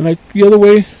 And like the other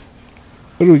way,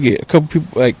 what do we get? A couple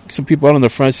people, like some people out on the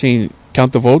front saying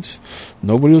count the votes.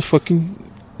 Nobody was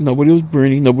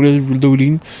burning. Nobody was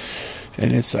looting.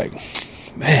 And it's like,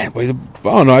 man, but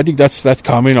I don't know. I think that's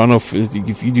common. I don't know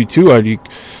if you do too. I think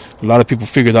a lot of people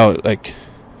figured out like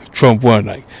Trump won.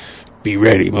 Like, be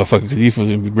ready, motherfucker, because he's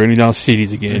gonna be burning down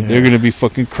cities again. Yeah. They're gonna be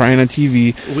fucking crying on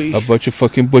TV. A bunch of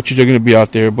fucking butchers are gonna be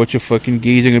out there. A bunch of fucking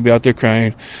gays are gonna be out there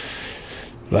crying,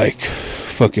 like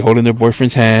fucking holding their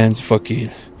boyfriend's hands,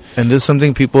 fucking. And there's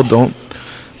something people don't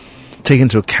take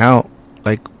into account.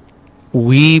 Like,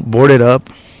 we boarded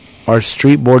up, our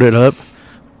street boarded up,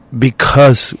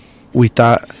 because we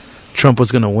thought Trump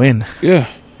was gonna win. Yeah.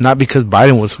 Not because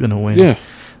Biden was gonna win. Yeah.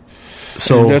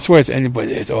 So and that's why it's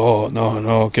anybody. It's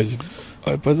no, because,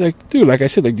 but like, dude, like I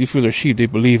said, like these fools are sheep. They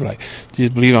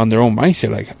just believe on their own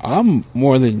mindset. Like, I'm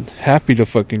more than happy to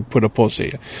fucking put a post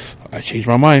say, I changed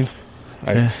my mind.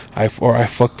 I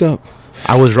fucked up.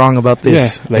 I was wrong about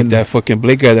this. Yeah, like that fucking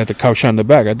Blake guy that the cop shot in the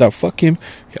back. I thought, fuck him.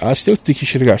 I still think he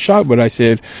should have got shot, but I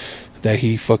said that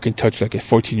he fucking touched like a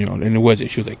 14-year-old, and it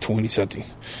wasn't. She was like 20-something.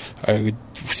 I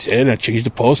said, I changed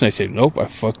the post, and I said, nope, I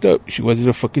fucked up. She wasn't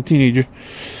a fucking teenager.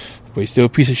 But he's still a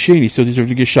piece of shit. He still deserves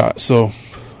to get shot. So,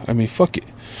 I mean, fuck it.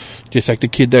 Just like the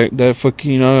kid that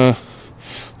fucking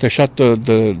that shot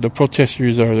the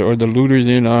protesters or the looters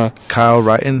in Kyle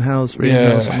Rittenhouse,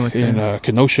 something like in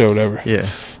Kenosha or whatever. Yeah.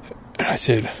 And I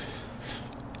said,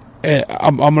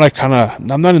 I'm like kind of,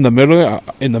 I'm not in the middle.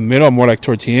 In the middle, I'm more like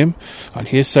towards him, on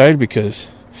his side, because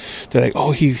they're like,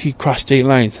 oh, he crossed state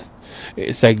lines.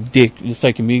 It's like dick. It's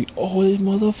like me. Oh, this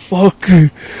motherfucker.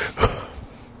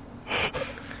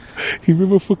 He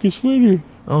ripped my fucking sweater.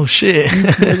 Oh shit.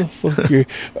 Motherfucker.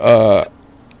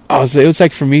 It was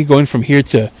like for me going from here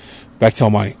back to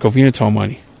Almani. Covina to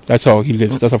Almani. That's how he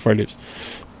lives. That's how far he lives.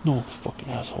 No, fucking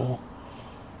asshole.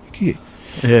 Kid.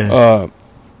 Yeah.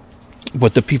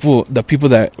 But the people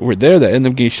that were there that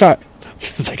ended up getting shot,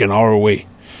 it's like an hour away.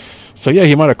 So yeah,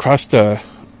 he might have crossed a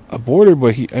border,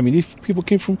 but these people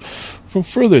came from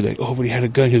further. Like, oh, but he had a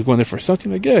gun. He was going there for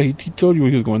something. Like, yeah, he told you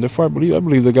he was going there for. I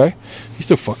believe the guy. He's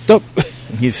still fucked up.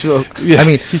 He's still. Yeah,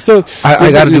 he's still.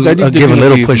 I got to give a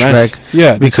little pushback.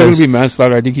 Yeah, because it's going to be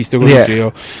manslaughter. I think he's still going to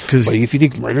jail. But if you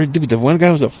think murder, dude, the one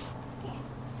guy was a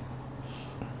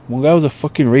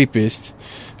fucking rapist,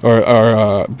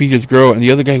 or beat his girl, and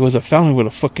the other guy was a felon with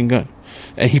a fucking gun,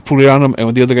 and he pulled it on him, and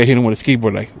when the other guy hit him with a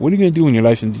skateboard, like, what are you going to do when your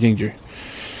life's in danger?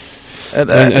 And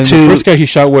the first guy he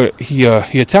shot, he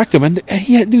attacked him, and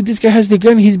this guy has the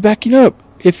gun, he's backing up.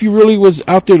 If he really was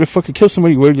out there to fucking kill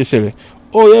somebody, he would have just said,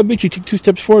 oh yeah, bitch, you took 2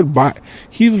 steps forward, but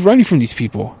he was running from these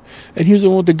people, and he was the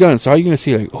one with the gun, so how are you going to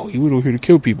say, like, oh, he would have here to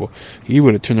kill people? He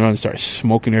would have turned around and started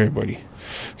smoking everybody.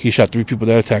 He shot 3 people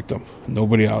that attacked him,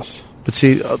 nobody else. But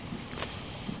see, I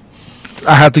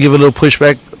have to give a little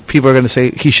pushback. People are going to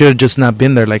say he should have just not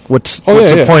been there. Like, what's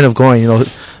the point of going?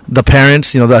 The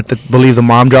parents, that believe the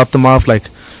mom dropped them off. Like,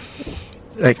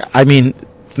 I mean,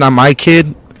 it's not my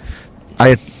kid.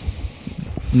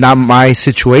 Not my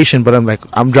situation, but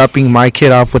I'm dropping my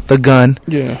kid off with the gun.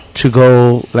 Yeah. To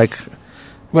go, like.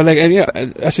 But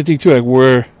that's the thing too. Like,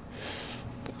 we're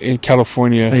in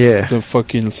California. Yeah. The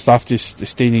fucking softest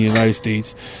state in the United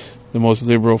States. The most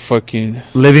liberal fucking.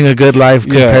 Living a good life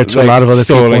compared to a lot of other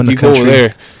people in the country. So, like, you go over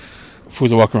there.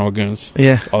 Fools are walking around with guns.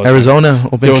 Yeah, Arizona,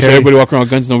 open carry. Everybody walking around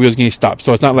with guns, nobody was getting stopped.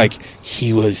 So it's not like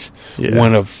he was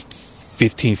one of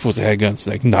 15 fools that had guns.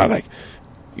 Like, not like,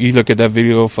 you look at that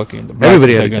video, fucking,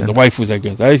 everybody had guns. The white fools had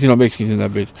guns. I didn't see no Mexicans in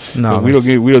that bitch. No. We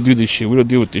don't do this shit. We don't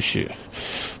deal with this shit.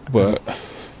 But,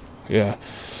 yeah.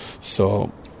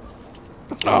 So,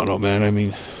 I don't know, man. I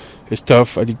mean, it's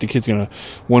tough. I think the kid's gonna,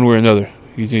 one way or another,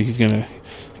 he's gonna,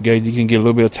 he can get a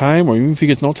little bit of time, or even if he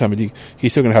gets no time, I think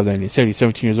he's still gonna have that in his head. He's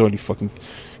 17 years old. He fucking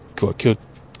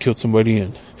killed somebody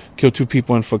and killed 2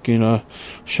 people and fucking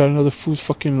shot another fool's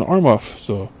fucking arm off.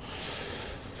 So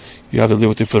you have to live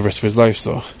with it for the rest of his life.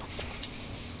 So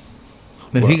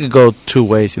then he could go 2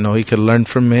 ways. He could learn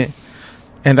from it,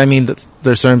 and I mean,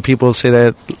 there's certain people say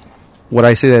that what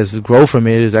I say that is grow from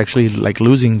it is actually like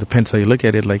losing. Depends how you look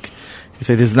at it. Like, you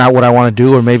say this is not what I want to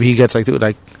do, or maybe he gets like, dude,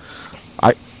 like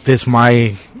this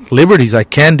my liberties. I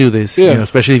can do this,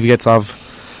 especially if he gets off.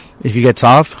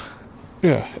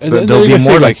 Yeah, and there'll be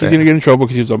more like he's gonna get in trouble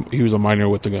because he was a minor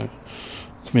with the gun.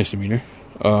 It's a misdemeanor,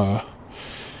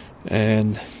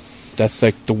 and that's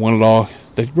like the one law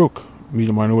that he broke. Meet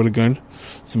a minor with a gun.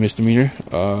 It's a misdemeanor.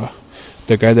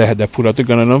 The guy that put out the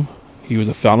gun on him, he was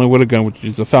a felon with a gun, which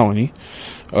is a felony.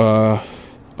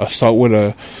 Assault with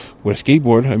a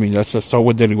skateboard. I mean, that's assault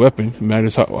with a deadly weapon. It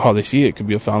matters how they see it. It could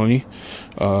be a felony.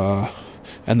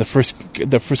 And the first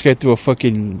guy threw a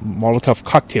fucking Molotov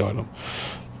cocktail at him.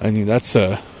 I mean, that's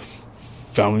a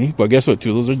felony. But guess what? 2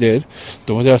 of those are dead.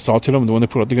 The ones that assaulted him, the one that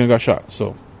put out the gun got shot.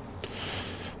 So,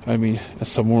 I mean,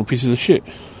 that's some more pieces of shit.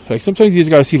 Like, sometimes you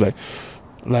just gotta see, like,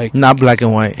 Like not black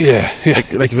and white. Yeah.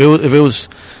 Like if it was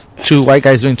two white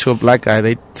guys doing to a black guy,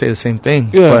 they'd say the same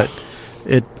thing. Yeah. But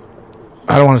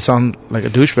I don't want to sound like a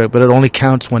douchebag, but it only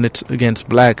counts when it's against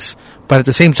blacks. But at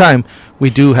the same time, we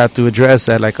do have to address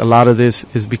that. Like a lot of this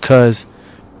is because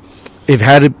if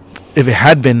it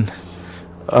had been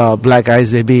black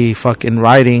guys, they'd be fucking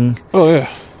rioting. Oh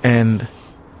yeah. And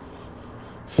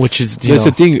which is that's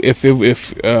the thing. If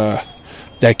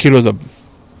that kid was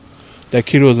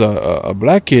a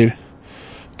black kid,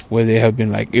 where they have been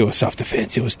like, it was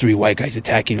self-defense. It was 3 white guys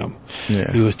attacking him.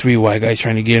 Yeah. It was 3 white guys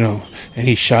trying to get him. And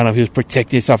he shot him. He was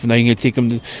protecting himself. And now you're going to take him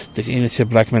to this innocent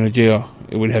black man to jail.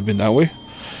 It would have been that way.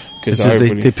 Because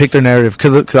they pick their narrative.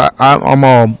 Because I'm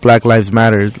all Black Lives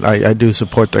Matter. I do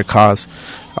support their cause.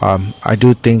 I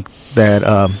do think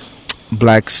that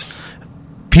blacks,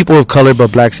 people of color,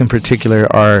 but blacks in particular,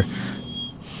 are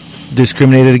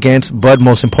discriminated against. But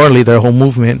most importantly, their whole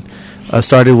movement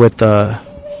started with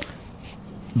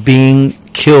being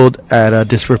killed at a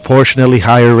disproportionately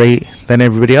higher rate than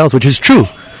everybody else, which is true.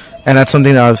 And that's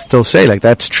something that I'll still say, like,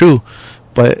 that's true.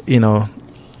 But,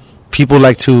 people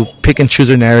like to pick and choose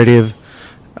their narrative.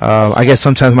 I guess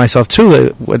sometimes myself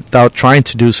too, without trying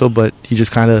to do so, but you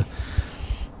just kind of,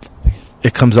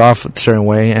 it comes off a certain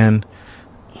way. And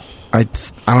I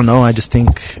don't know, I just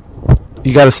think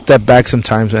you got to step back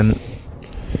sometimes and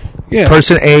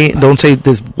person A, don't say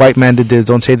this white man did this,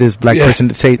 don't say this black person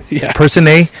did, say person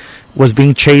A was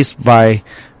being chased by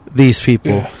these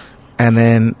people, and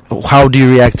then how do you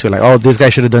react to it? Like, oh, this guy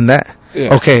should have done that.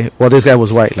 Okay, well, this guy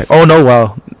was white. Like, oh no,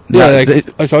 well,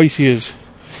 that's all you see is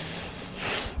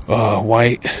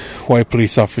white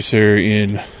police officer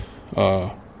in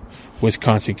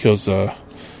Wisconsin kills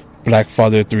black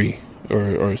father 3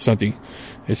 or something.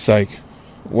 It's like,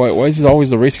 why is it always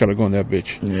the race gotta go in that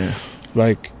bitch? Yeah,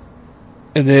 like.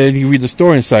 And then you read the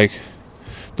story, and it's like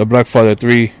the black father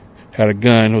 3 had a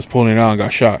gun, was pulling it out, and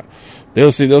got shot.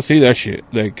 They'll see that shit.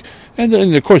 Like, and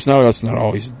then of course now that's not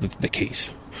always the case.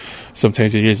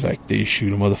 Sometimes it is like they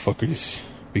shoot a motherfucker just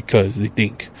because they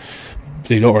think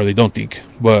they don't, or they don't think.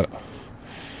 But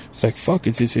it's like, fuck,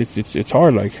 it's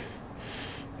hard. Like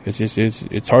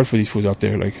it's hard for these fools out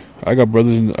there. Like I got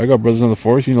brothers on the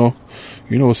force. You know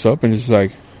what's up, and it's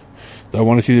like I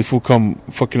want to see this fool come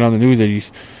fucking on the news that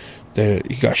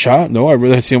he got shot. No, I'd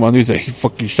rather see him on the news that he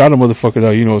fucking shot a motherfucker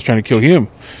that was trying to kill him.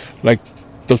 Like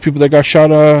those people that got shot,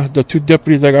 the 2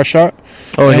 deputies that got shot.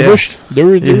 Oh yeah, they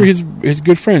were his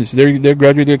good friends. They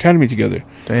graduated the academy together.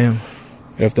 Damn.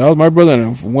 If that was my brother,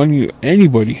 and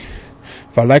anybody,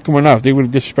 if I like him or not, if they would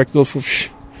have disrespected those fools,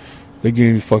 they're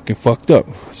getting fucking fucked up.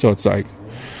 So it's like,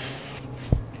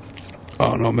 I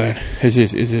don't know, man.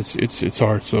 It's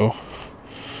hard. So.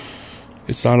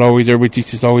 It's not always, everybody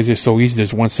thinks it's always so easy.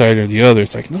 There's one side or the other.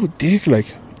 It's like, no, dick. Like,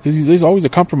 there's always a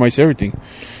compromise to everything.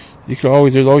 There's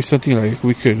always something like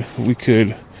we could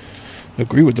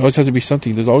agree with. There always has to be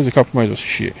something. There's always a compromise of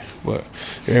shit. But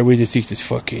everybody just thinks it's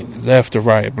fucking left or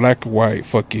right, black or white,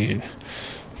 fucking,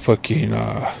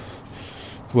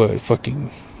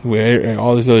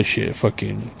 all this other shit,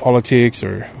 fucking politics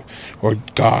or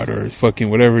God or fucking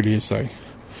whatever it is. Like,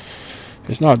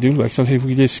 it's not, dude. Like, sometimes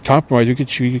we just compromise. We could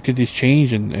just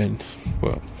change and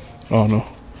well, I don't know.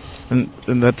 And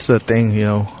that's the thing,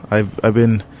 I've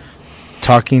been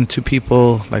talking to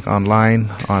people like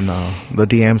online on the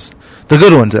DMs, the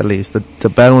good ones at least. The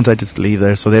bad ones I just leave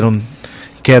there so they don't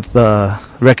get the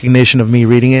recognition of me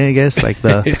reading it. I guess like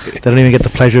they don't even get the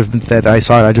pleasure of that I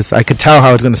saw it. I could tell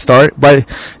how it's going to start, but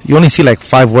you only see like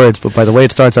 5 words. But by the way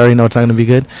it starts, I already know it's not going to be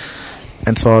good.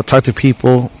 And so I'll talk to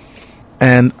people.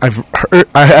 And I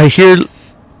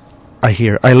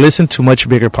listen to much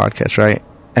bigger podcasts, right?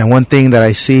 And one thing that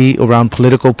I see around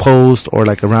political posts or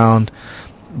like around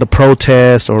the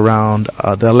protest or around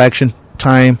the election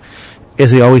time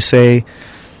is they always say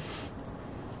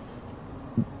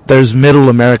there's middle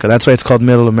America. That's why it's called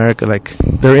middle America. Like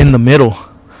they're in the middle.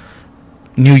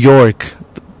 New York,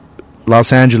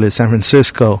 Los Angeles, San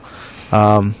Francisco,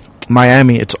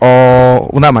 Miami, it's all,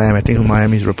 well, not Miami, I think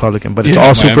Miami's Republican, but it's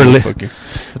all super lit.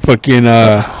 Fucking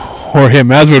Jorge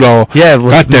Masvidal. Yeah, it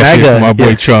was got that MAGA, shit from my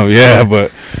boy Trump. Yeah,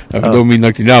 but I don't mean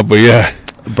nothing now, but yeah.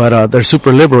 But they're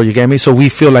super liberal, you get me? So we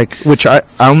feel like, which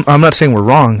I'm not saying we're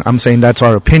wrong, I'm saying that's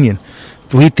our opinion.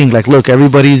 We think like, look,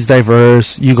 everybody's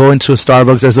diverse. You go into a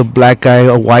Starbucks, there's a black guy,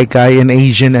 a white guy, an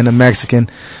Asian, and a Mexican.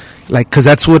 Like, because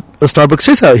that's what a Starbucks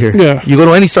is out here. Yeah. You go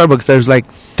to any Starbucks, there's like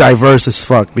diverse as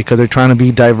fuck because they're trying to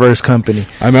be diverse company.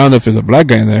 I mean, I don't know if there's a black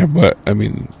guy in there, but I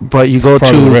mean, but you go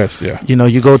to the rest, yeah.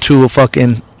 You go to a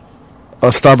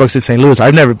Starbucks in St. Louis.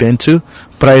 I've never been to,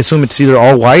 but I assume it's either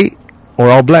all white or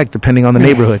all black, depending on the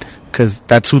neighborhood, because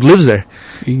that's who lives there.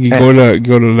 You go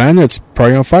to land that's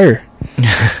probably on fire.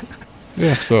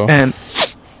 Yeah, so and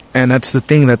that's the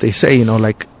thing that they say, you know,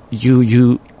 like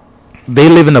they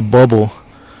live in a bubble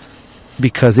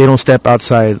because they don't step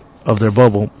outside of their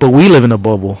bubble, but we live in a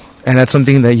bubble, and that's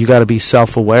something that you got to be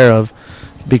self-aware of,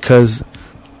 because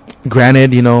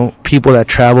granted, you know, people that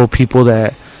travel, people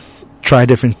that try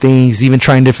different things, even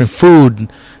trying different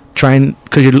food,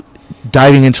 because you're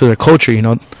diving into their culture, you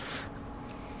know,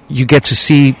 you get to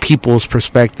see people's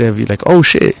perspective. You're like, oh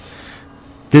shit,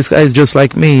 this guy's just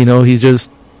like me, you know, he's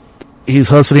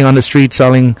hustling on the street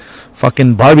selling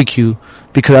fucking barbecue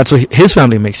because that's what his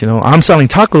family makes, you know. I'm selling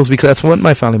tacos because that's what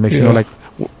my family makes, you know. Like,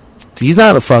 he's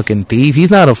not a fucking thief,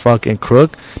 he's not a fucking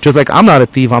crook, just like I'm not a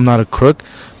thief, I'm not a crook,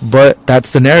 but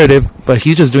that's the narrative. But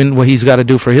he's just doing what he's got to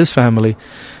do for his family.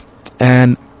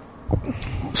 And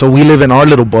so we live in our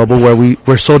little bubble where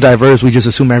we're so diverse, we just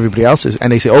assume everybody else is.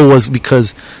 And they say, oh, it's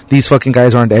because these fucking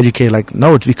guys aren't educated. Like,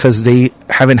 no, it's because they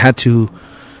haven't had to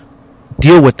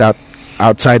deal with that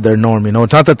outside their norm, you know.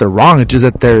 It's not that they're wrong, it's just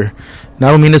that they're, and I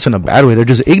don't mean this in a bad way, they're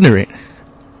just ignorant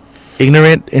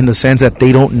in the sense that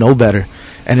they don't know better.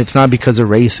 And it's not because they're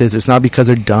racist, it's not because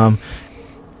they're dumb.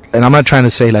 And I'm not trying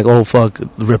to say like, oh fuck,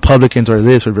 Republicans are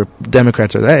this or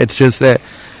Democrats are that. It's just that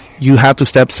you have to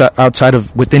step outside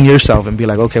of within yourself and be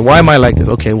like, okay, why am I like this?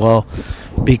 Okay, well,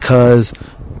 because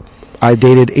I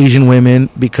dated Asian women,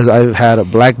 because I had a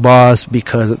black boss,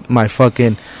 because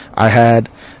I had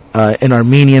an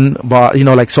Armenian boss, you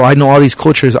know, like, so I know all these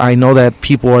cultures. I know that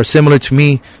people are similar to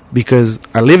me because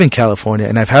I live in California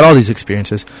and I've had all these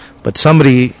experiences. But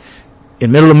somebody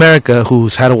in middle America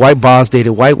who's had a white boss,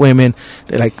 dated white women,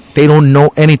 they don't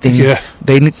know anything. Yeah.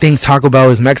 They think Taco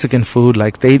Bell is Mexican food.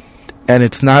 And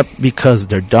it's not because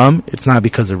they're dumb. It's not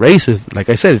because they're racist. Like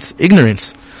I said, it's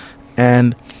ignorance.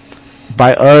 And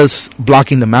by us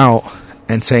blocking them out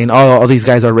and saying, oh, all these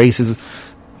guys are racist,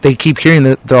 they keep hearing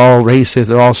that they're all racist,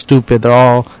 they're all stupid, they're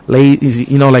all lazy,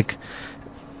 you know, like,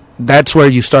 that's where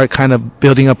you start kind of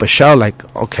building up a shell,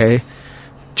 like, okay,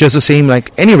 just the same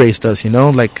like any race does, you know,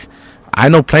 like, I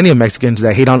know plenty of Mexicans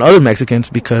that hate on other Mexicans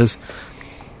because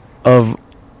of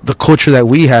the culture that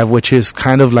we have, which is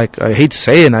kind of like, I hate to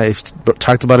say it, and I've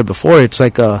talked about it before, it's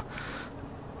like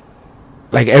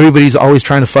everybody's always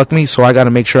trying to fuck me, so I got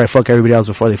to make sure I fuck everybody else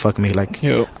before they fuck me. Like,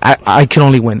 I can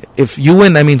only win. If you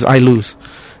win, that means I lose.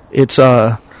 It's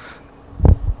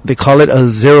they call it a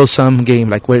zero-sum game,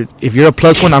 like, where if you're a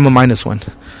 +1, I'm a -1.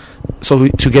 So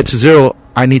to get to zero,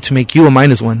 I need to make you a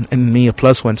 -1 and me a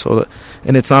 +1. So,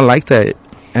 and it's not like that.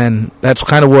 And that's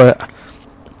kind of what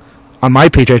on my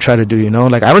page I try to do, you know.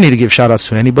 Like, I don't need to give shout outs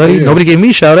to anybody. Nobody gave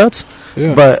me shout outs.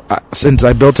 But since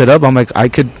I built it up, I'm like,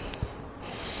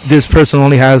 this person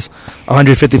only has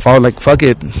 150 followers, like, fuck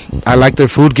it, I like their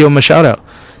food, give them a shout out.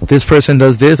 This person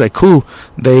does this, like, cool,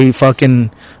 they're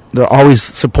always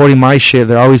supporting my shit,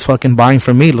 they're always fucking buying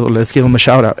from me, let's give them a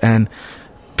shout out. And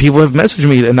people have messaged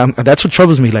me, and that's what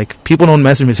troubles me. Like, people don't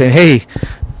message me saying, hey,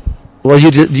 well, you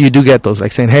do get those,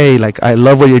 like, saying, hey, like, I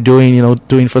love what you're doing, you know,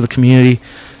 doing for the community.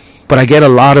 But I get a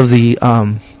lot of the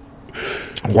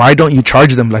why don't you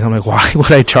charge them? Like, I'm like, why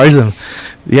would I charge them?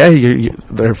 Yeah,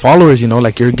 they're followers, you know,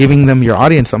 like, you're giving them your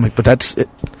audience. I'm like, but that's it.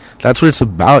 That's what it's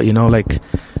about, you know, like,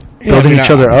 building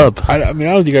each other up. I mean,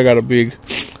 I don't think I got a big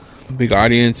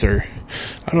audience, or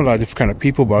I don't know, different kind of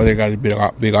people, but I think I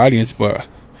got a big audience. But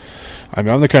I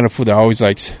mean, I'm the kind of fool that always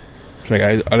likes, like,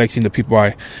 I like seeing the people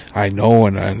I know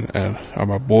and are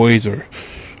my boys or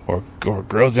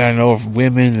girls that I know, of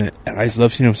women, and I just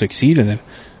love seeing them succeed, and then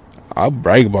I'll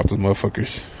brag about those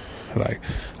motherfuckers. Like,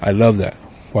 I love that.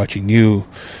 Watching you,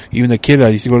 even the kid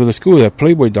that used to go to the school, that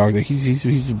Playboy dog, that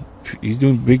he's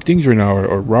doing big things right now,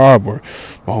 or Rob, or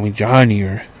my homie Johnny,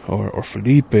 or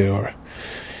Felipe,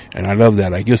 and I love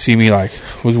that. Like, you'll see me, like,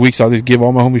 those weeks I'll just give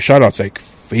all my homies shout outs, like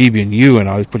Fabian, you, and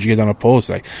I'll just put you guys on a post,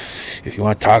 like, if you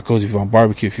want tacos, if you want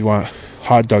barbecue, if you want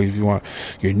hot dogs, if you want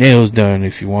your nails done,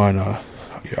 if you want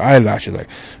your eyelashes. Like,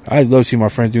 I just love seeing my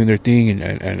friends doing their thing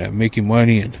and making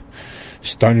money and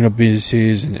starting up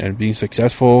businesses and being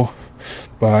successful.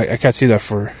 But I can't say that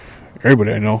for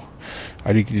everybody I know.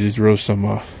 I think you just roast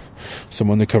some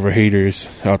undercover haters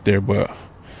out there. But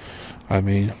I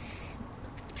mean,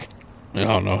 I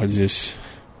don't know. It's just,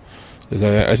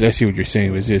 I see what you're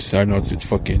saying. It's just, I know it's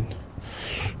fucking,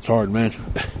 it's hard, man.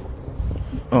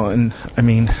 Oh, and I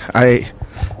mean, I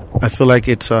feel like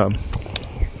it's the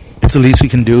least we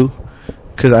can do,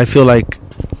 because I feel like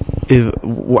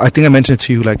I think I mentioned it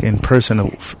to you, like, in person a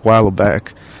while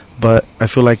back, but I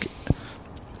feel like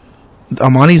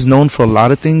Amani's known for a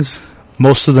lot of things,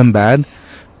 most of them bad,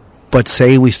 But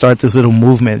say we start this little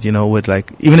movement, you know, with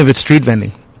like, even if it's street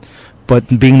vending, but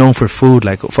being known for food,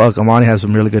 like, fuck, Amani has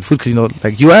some really good food. Because, you know,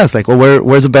 like, you ask, like, oh,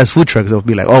 where's the best food trucks? They'll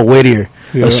be like, oh, Whittier,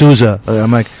 Azusa.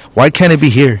 I'm like, why can't it be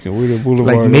here?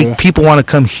 Like, make people want to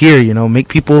come here, you know, make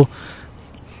people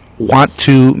want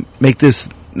to make this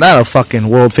not a fucking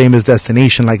world famous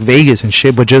destination like Vegas and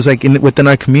shit, but just like within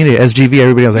our community, SGV,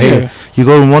 everybody else. Like, hey, you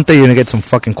go one day, you're gonna get some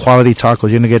fucking quality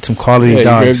tacos. You're gonna get some quality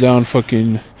dogs.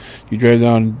 You drive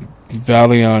down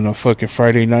Valley on a fucking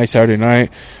Friday night, Saturday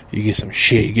night. You get some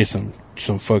shit. You get some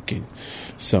shrimp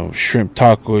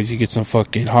tacos. You get some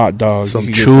fucking hot dogs. Some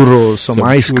churros, some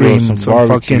ice cream, some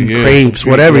fucking crepes,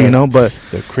 whatever, you know. But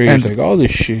the crepes, like all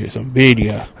this shit, some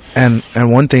birria. And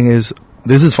one thing is,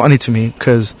 this is funny to me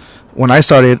because when I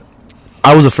started,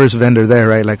 I was the first vendor there,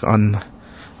 right? Like on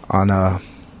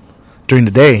during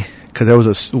the day, because there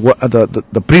was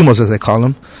the primos, as they call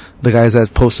them, the guys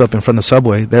that post up in front of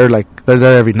Subway. They're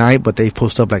there every night, but they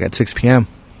post up like at 6 p.m.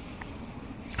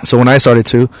 So when I started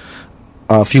to,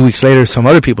 a few weeks later, some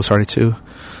other people started to.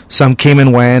 Some came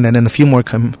and went, and then a few more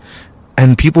come.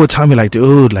 And people would tell me, like,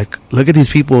 dude, like, look at these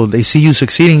people. They see you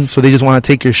succeeding, so they just want to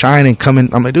take your shine and come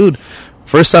in. I'm like, dude,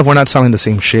 first off, we're not selling the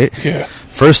same shit. Yeah.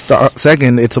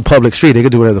 Second, it's a public street. They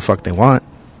could do whatever the fuck they want.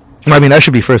 I mean, that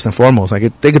should be first and foremost.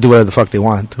 Like, they could do whatever the fuck they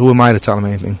want. Who am I to tell them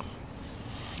anything?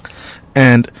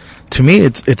 And to me,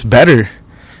 it's better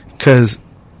because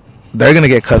they're going to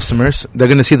get customers. They're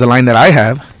going to see the line that I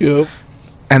have. Yep.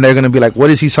 And they're going to be like, what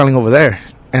is he selling over there?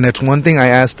 And it's one thing I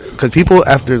asked, because people,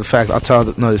 after the fact, I'll tell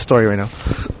another story right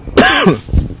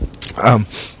now.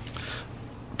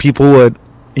 People would,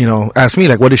 you know, ask me,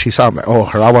 like, what does she sell? I'm like, oh,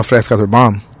 her agua frescas are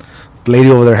bomb. The lady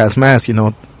over there has masks, you know.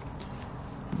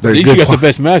 I think she got the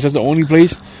best mask. That's the only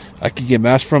place I could get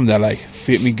masks from that, like,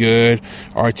 fit me good,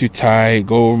 are too tight,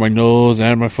 go over my nose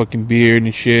and my fucking beard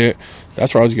and shit.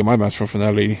 That's where I was get my mask from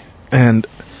that lady. And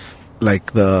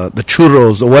like the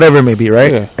churros or whatever it may be,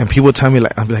 right? Yeah. And people tell me,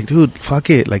 like, I'm like, dude,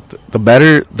 fuck it. Like, the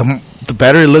better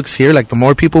it looks here. Like, the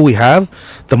more people we have,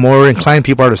 the more inclined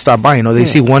people are to stop by. You know, they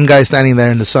see one guy standing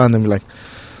there in the sun, and be like,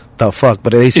 the fuck.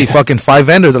 But they see fucking 5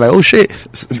 vendors, they're like, oh shit,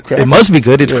 it must be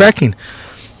good. It's cracking.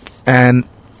 And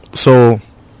so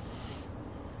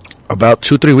about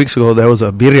 2-3 weeks ago, there was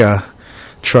a birria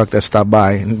truck that stopped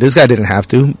by, and this guy didn't have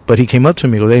to, but he came up to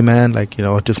me, goes, hey man, like, you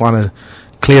know, I just want to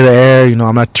clear the air, you know,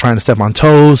 I'm not trying to step on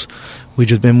toes, we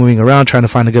just been moving around trying to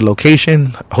find a good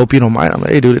location, hope you don't mind. I'm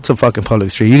like, hey dude, it's a fucking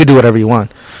public street, you can do whatever you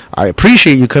want. I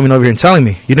appreciate you coming over here and telling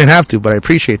me. You didn't have to, but I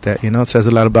appreciate that, you know, it says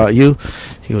a lot about you.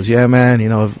 He goes, yeah man, you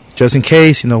know, just in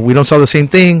case, you know, we don't sell the same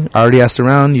thing. I already asked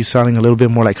around, you selling a little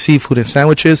bit more like seafood and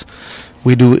sandwiches.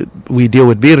 We deal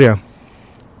with birria.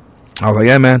 I was like,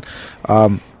 yeah man,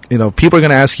 you know, people are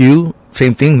going to ask you,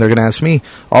 same thing, they're going to ask me.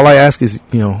 All I ask is,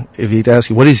 you know, if he asks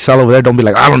you, what does he sell over there? Don't be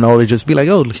like, I don't know. They just be like,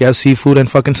 oh, he has seafood and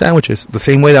fucking sandwiches. The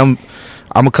same way that I'm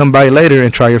going to come by later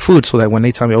and try your food, so that when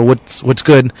they tell me, oh, what's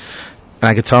good, and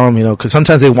I could tell them, you know, because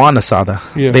sometimes they want asada.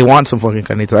 Yeah. They want some fucking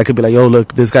carnitas. I could be like, yo,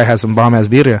 look, this guy has some bomb-ass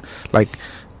birria. Like,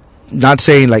 not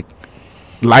saying, like,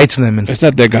 lie to them. And it's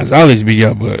not that Gonzalez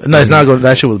birria, but... No, it's not good.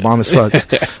 That shit was bomb as fuck.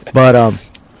 But,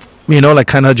 you know, like,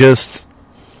 kind of just...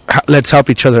 let's help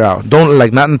each other out. Don't,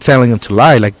 like, not telling them to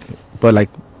lie, like, but like,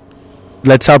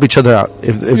 let's help each other out.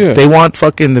 If they want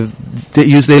fucking,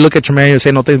 if they look at your menu and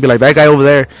say no things, be like, that guy over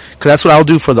there, because that's what I'll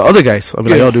do for the other guys. I'll be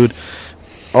like, oh dude,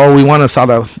 we want to sell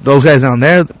those guys down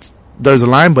there, there's a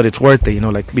line, but it's worth it, you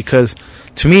know, like, because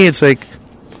to me it's like,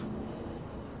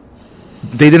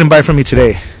 they didn't buy from me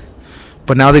today,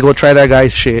 but now they go try that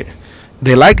guy's shit.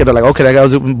 They like it. They're like, okay, that guy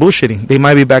was bullshitting. They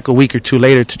might be back a week or two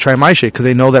later to try my shit because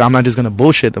they know that I'm not just going to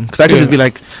bullshit them. Because I could just be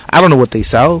like, I don't know what they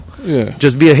sell. Yeah.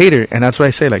 Just be a hater. And that's what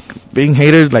I say. Like, being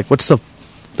hater, like,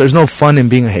 there's no fun in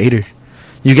being a hater.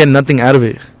 You get nothing out of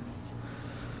it.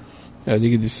 Yeah, I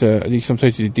think I think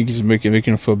sometimes you think it's making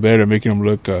them feel better, making them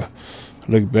look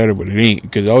better, but it ain't.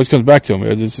 Because it always comes back to them.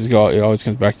 It always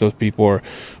comes back to those people,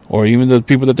 or even the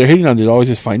people that they're hating on. They always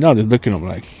just find out. They look at them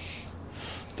like,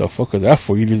 the fuck is that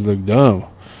for? You just look dumb.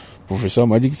 But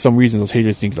for I think some reason those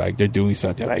haters think like they're doing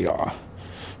something, like, oh,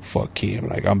 fuck him,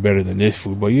 like, I'm better than this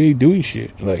fool. But you ain't doing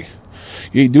shit. Like,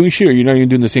 you ain't doing shit, or you're not even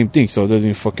doing the same thing, so it doesn't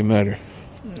even fucking matter.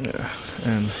 Yeah.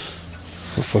 And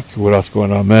what else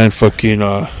going on, man? Fucking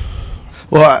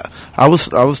well, I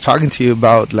was talking to you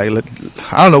about, like,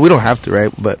 I don't know, we don't have to,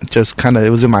 right? But just kind of, it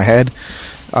was in my head,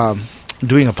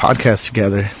 doing a podcast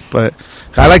together. But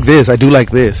I like this. I do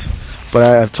like this. But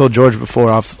I've told George before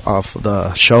off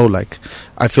the show, like,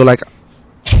 I feel like,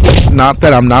 not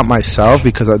that I'm not myself,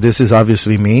 because this is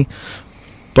obviously me,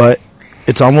 but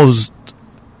it's almost,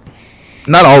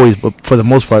 not always, but for the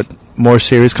most part, more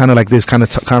serious, kind of like this kind of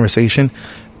conversation.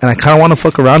 and I kind of want to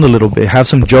fuck around a little bit, have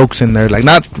some jokes in there, like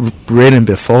not written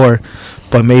before,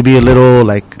 but maybe a little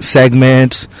like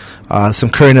segments, some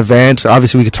current events.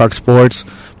 Obviously, we could talk sports,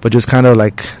 but just kind of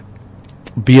like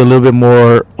be a little bit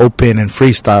more open and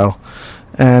freestyle.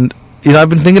 And I've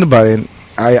been thinking about it. And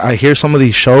I hear some of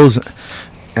these shows,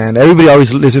 and everybody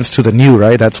always listens to the new,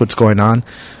 right? That's what's going on.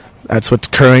 That's what's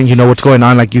current. You know what's going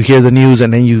on. Like, you hear the news,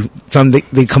 and then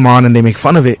they come on and they make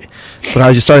fun of it. But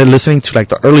I just started listening to like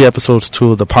the early episodes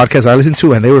to the podcast I listened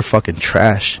to, and they were fucking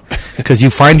trash. Because you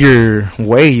find your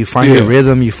way, you find your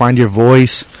rhythm, you find your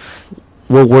voice,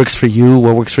 what works for you,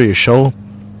 what works for your show.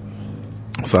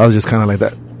 So I was just kind of like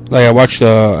that. Like, I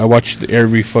watched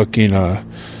every fucking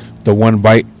the One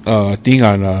Bite thing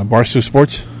on Barstool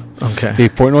Sports. Okay.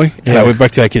 Dave Portnoy. And I went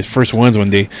back to like his first ones one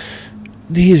day.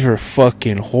 These were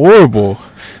fucking horrible.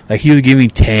 Like, he was giving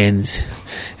 10s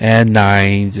and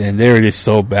 9s, and they were just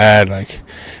so bad. Like,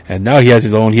 and now he has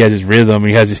his rhythm, and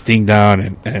he has his thing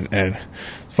down, and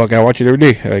fucking, I watch it every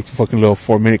day. Like, fucking little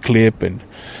 4-minute clip, and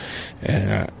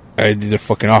they're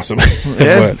fucking awesome.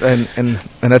 Yeah, but, and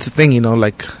that's the thing,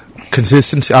 like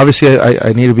consistency. Obviously,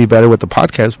 I need to be better with the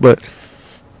podcast, but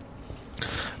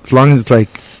as long as it's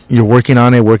like you're working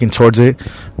on it, working towards it,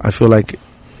 I feel like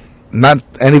not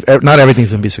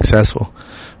everything's gonna be successful,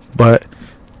 but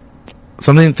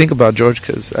something to think about, George,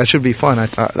 because that should be fun.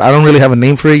 I don't really have a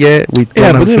name for it yet. But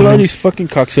there are a lot of these fucking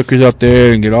cocksuckers out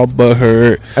there and get all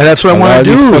butthurt, and that's what I want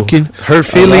to do. Fucking hurt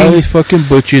feelings. A lot of these fucking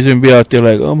butchers and be out there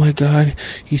like, oh my god,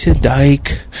 he said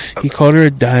dyke. He called her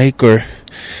a dyke, or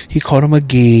he called him a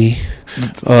gay.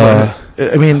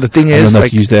 I mean, the thing is,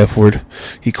 like, use that F word.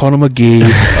 He called him a gay,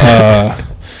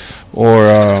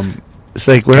 or it's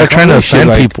like we're not trying to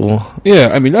offend people.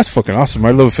 Yeah, I mean, that's fucking awesome.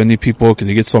 I love offending people because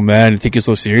they get so mad and take it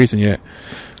so serious, and yet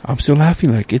I'm still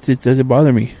laughing. Like, it doesn't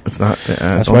bother me. It's not.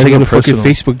 That's why I go to fucking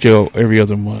Facebook jail every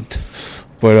other month.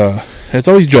 But it's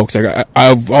always jokes. Like,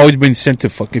 I've always been sent to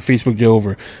fucking Facebook jail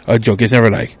over a joke. It's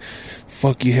never like,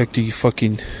 fuck you, Hector, you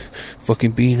fucking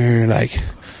beaner. Like,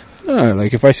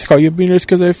 if I call you a beaner, it's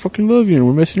because I fucking love you and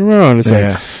we're messing around. It's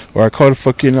like, or I call a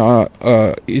fucking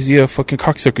is he a fucking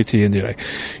cocksucker to you? And they're like,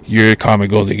 your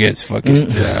comment goes against fucking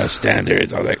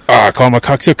standards. I was like, I call him a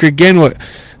cocksucker again. What?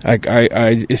 Like,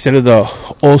 I instead of the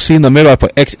OC in the middle, I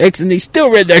put XX, and they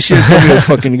still read that shit and told me to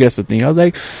fucking against the thing. I was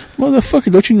like,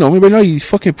 motherfucker, don't you know me by now? You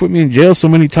fucking put me in jail so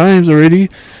many times already.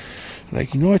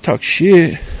 Like, I talk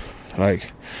shit.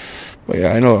 Like, but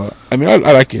yeah, I know. I mean, I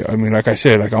like it. I mean, like I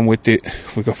said, like, I'm with it.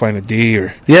 If we can find a day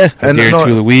or a day or two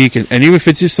of the week, and even if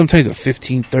it's just sometimes a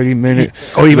 15, 30 minute,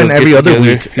 or even every other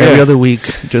week, every other week,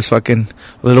 just fucking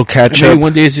a little catch up.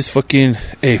 One day is just fucking,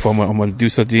 hey, if I'm gonna do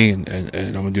something and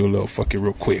I'm gonna do a little fucking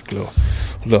real quick,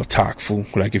 little talk, fool.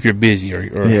 Like, if you're busy or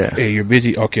hey, you're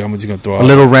busy, okay, I'm just gonna throw out a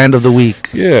little rant of the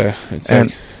week. Yeah,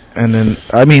 and then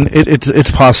I mean,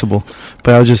 it's possible,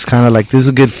 but I was just kind of like, this is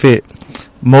a good fit,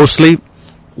 mostly.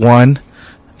 One,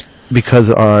 because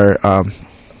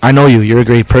I know you're a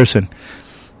great person,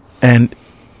 and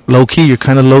low key, you're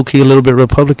kind of low key a little bit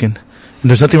Republican,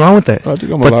 and there's nothing wrong with that. I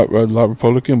think I'm a lot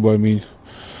Republican, but I mean,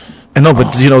 I know,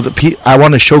 but I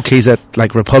want to showcase that,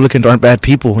 like, Republicans aren't bad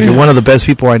people. Yeah. You're one of the best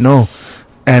people I know,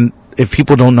 and if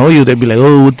people don't know you, they'd be like,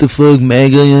 oh, what the fuck,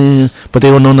 MAGA, but they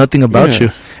don't know nothing about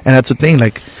you, and that's the thing.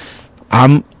 Like,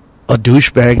 I'm a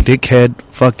douchebag, dickhead,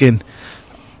 fucking.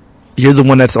 You're the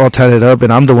one that's all tatted up,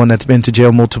 and I'm the one that's been to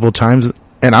jail multiple times,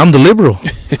 and I'm the liberal.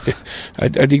 I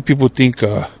think people think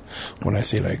when I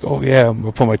say, like, oh yeah, I'm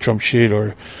gonna put my Trump shit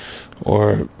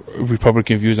or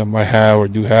Republican views I might have or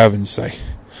do have, and it's like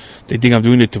they think I'm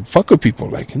doing it to fuck with people.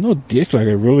 Like, no, dick. Like,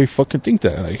 I really fucking think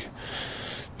that.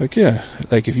 Like yeah.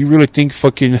 Like, if you really think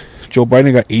fucking Joe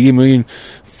Biden got 80 million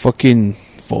fucking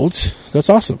votes, that's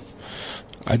awesome.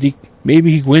 I think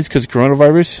maybe he wins because of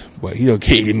coronavirus, but he don't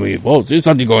get 80 million votes. There's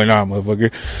something going on,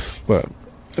 motherfucker. But,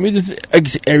 I mean,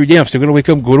 every day I'm still going to wake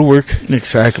up, go to work.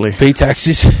 Exactly. Pay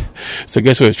taxes. So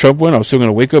guess what? If Trump won, I'm still going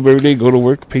to wake up every day, go to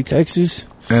work, pay taxes.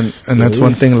 And that's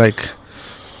one thing, like,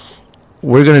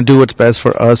 we're going to do what's best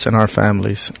for us and our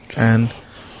families. And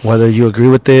whether you agree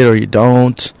with it or you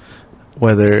don't,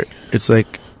 whether it's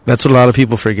like, that's what a lot of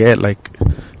people forget. Like,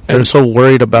 they're so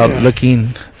worried about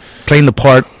playing the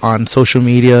part on social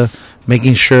media,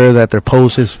 making sure that their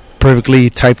post is perfectly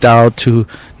typed out to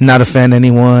not offend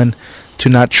anyone, to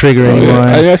not trigger anyone.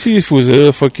 I see this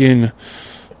was fucking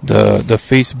the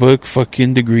Facebook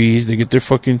fucking degrees. They get their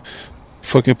fucking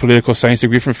political science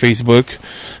degree from Facebook,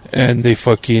 and they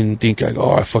fucking think like,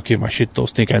 oh, I fucking my shit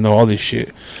those think I know all this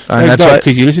shit. And that's why,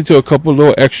 because you listen to a couple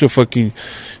little extra fucking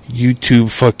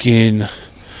YouTube fucking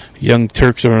Young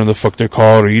Turks or whatever the fuck they're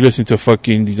called, or you listen to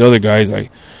fucking these other guys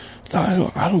like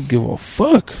I don't give a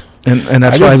fuck. And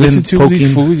that's why I've been poking.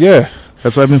 These fools, yeah.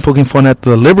 That's why I've been poking fun at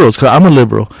the liberals, because I'm a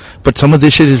liberal. But some of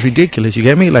this shit is ridiculous. You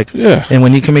get me? Like, yeah. And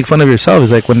when you can make fun of yourself,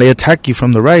 it's like when they attack you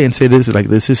from the right and say this, like,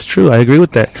 this is true. I agree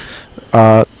with that.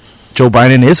 Joe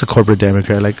Biden is a corporate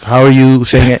Democrat. Like, how are you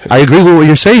saying it? I agree with what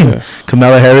you're saying. Yeah.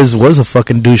 Kamala Harris was a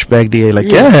fucking douchebag DA. Like,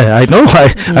 yeah, I know.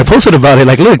 I posted about it.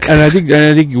 Like, look. And I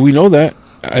think we know that.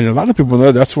 And a lot of people know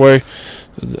that. That's why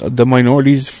the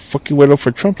minorities fucking went up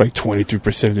for Trump like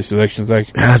 23% of this election.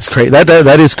 Like, that's crazy.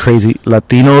 That is crazy.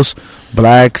 Latinos,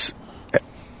 blacks,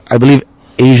 I believe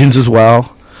Asians as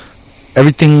well.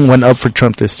 Everything went up for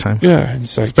Trump this time. Yeah,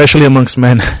 it's like, especially amongst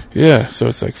men. Yeah, so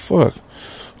it's like, fuck.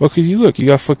 Well, because you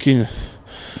got fucking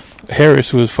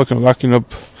Harris, who was fucking locking up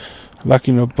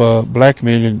black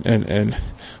men and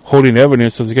holding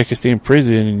evidence so the guy can stay in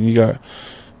prison, and you got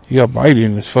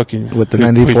Biden that's fucking with the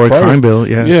 94 crime bill,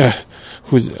 yeah,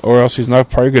 or else he's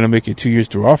not probably gonna make it 2 years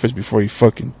through office before he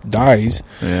fucking dies.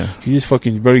 Yeah, he just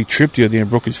fucking barely tripped the other day and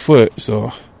broke his foot.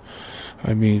 So,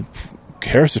 I mean,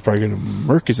 Harris is probably gonna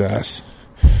murk his ass.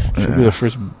 She'll be the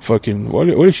first fucking what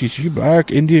is she? She black,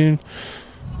 Indian?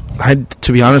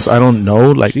 To be honest, I don't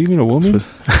know. Like, she even a woman?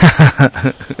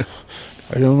 I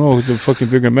don't know. Who's a fucking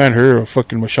bigger man, her or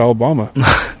fucking Michelle Obama?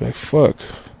 Like, fuck.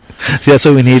 Yeah,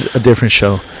 so we need a different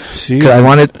show. See, 'cause I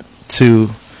wanted to.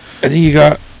 I think you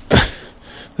got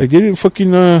like, didn't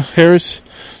fucking Harris?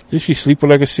 Did she sleep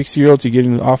with like a 60-year-old to get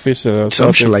in the office?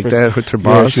 Some shit like that with her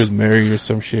boss. Yeah, she was married or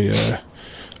some shit. Yeah,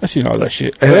 I seen all that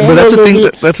shit. But that's the thing.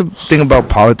 That's the thing about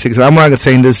politics. I'm not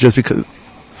saying this just because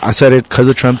I said it because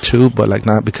of Trump too, but like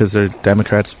not because they're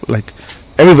Democrats. Like,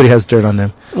 everybody has dirt on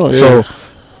them. Oh, yeah.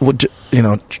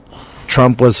 So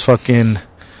Trump was fucking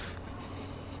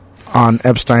on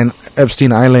Epstein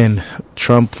Island.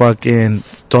 Trump fucking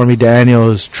Stormy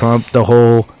Daniels. Trump the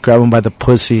whole grab him by the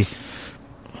pussy.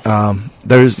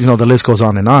 There's the list goes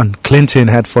on and on. Clinton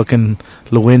had fucking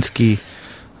Lewinsky.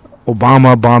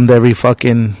 Obama bombed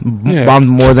bombed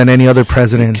more than any other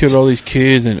president. Killed all these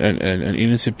kids and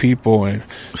innocent people, and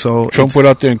so Trump went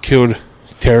out there and killed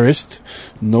terrorists.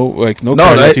 And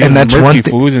that's one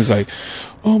thing. And it's like,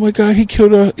 oh my god, he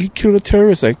killed a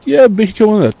terrorist. Like, yeah, but he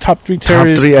killed one of the top three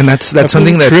terrorists. And that's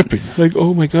something that tripping. Like,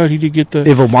 oh my god, he did get the.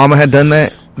 If Obama had done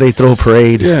that, they throw a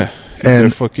parade. Yeah,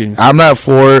 and fucking. I'm not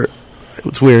for.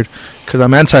 It's weird because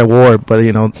I'm anti-war, but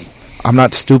I'm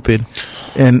not stupid,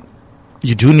 and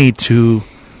you do need to.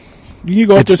 You need to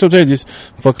go out there sometimes, just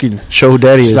fucking show who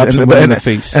daddy is, slap someone in the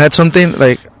face. And that's something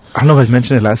like, I don't know if I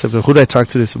mentioned it last episode. Who did I talk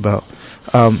to this about?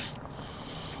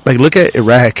 Like, look at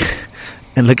Iraq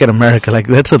and look at America. Like,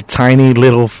 that's a tiny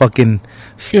little fucking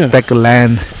speck of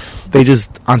land. They just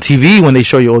on TV when they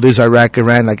show you, oh, there's Iraq,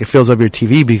 Iran, like it fills up your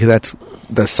TV because that's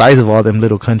the size of all them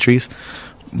little countries.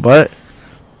 But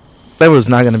there was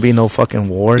not going to be no fucking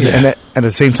war. Yeah. And at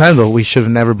the same time, though, we should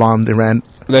have never bombed Iran.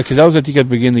 Because that was, I think, at the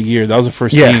beginning of the year. That was the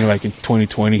first thing, like, in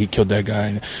 2020, he killed that guy.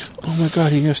 And, oh, my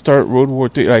God, he's going to start World War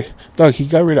III. Like, dog, he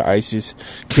got rid of ISIS.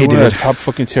 Killed one of the top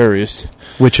fucking terrorists.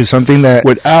 Which is something that...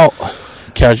 Without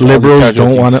liberals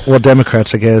don't want to... Well,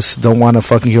 Democrats, I guess, don't want to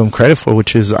fucking give him credit for,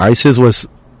 which is ISIS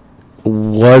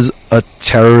was a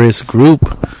terrorist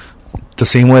group. The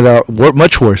same way that...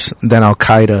 Much worse than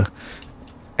Al-Qaeda.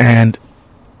 And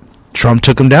Trump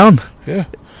took him down. Yeah.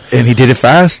 And he did it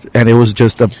fast, and it was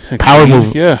just a power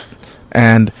move. Yeah.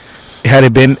 And had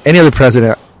it been any other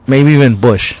president, maybe even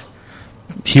Bush,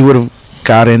 he would have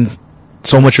gotten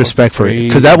so much respect for it.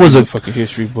 Because that was a fucking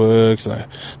history books. Like,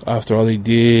 after all they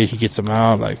did, he gets them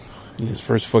out. Like, in his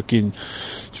first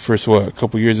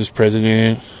couple years as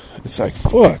president. It's like,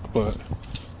 fuck. But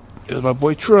it was my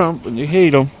boy Trump, and you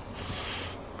hate him.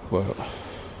 But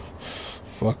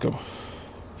fuck him.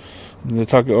 And they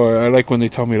talk, or I like when they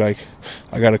tell me, like,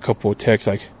 I got a couple of texts,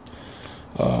 like,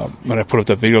 when I put up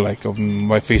that video, like, of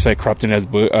my face, like, cropped in as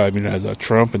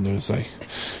Trump, and it was like,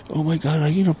 oh my God, are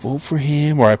you gonna vote for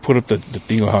him? Or I put up the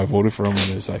thing of how I voted for him, and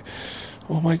it's like,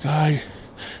 oh my God,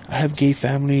 I have gay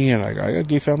family, and like, I got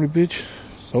gay family, bitch.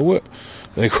 So what?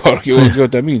 Like,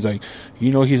 what that means? Like,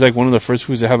 he's like one of the first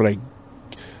foods to have like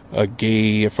a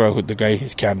gay. I forgot what the guy in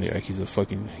his cabinet. Like, he's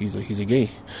a gay.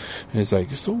 And it's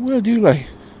like, so what, dude? Like,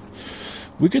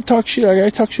 we could talk shit. Like, I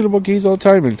talk shit about gays all the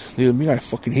time, and they mean I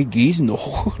fucking hate gays in the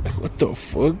whole. Like, what the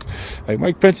fuck? Like,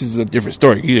 Mike Pence is a different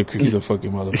story. He's a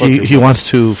fucking motherfucker. He wants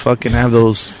to fucking have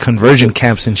those conversion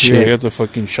camps and shit. Yeah, he has to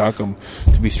fucking shock him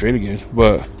to be straight again.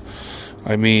 But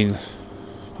I mean,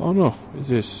 I don't know. Is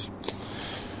this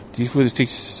these fools take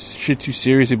shit too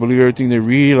serious? They believe everything they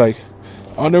read. Like,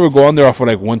 I'll never go on there off of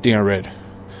like one thing I read.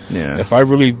 Yeah. If I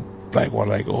really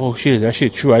oh shit, is that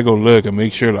shit true? I go look and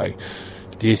make sure like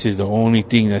this is the only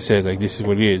thing that says like this is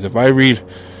what it is. If I read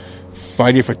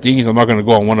 5 different things, I'm not gonna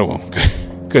go on one of them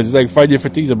because it's like 5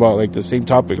 different things about like the same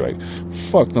topic. Like,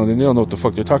 fuck no, then they don't know what the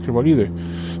fuck they're talking about either.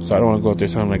 So I don't want to go out there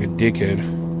sounding like a dickhead.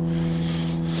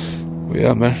 But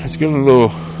yeah, man, it's getting a little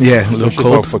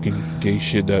cold. Fucking gay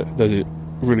shit that doesn't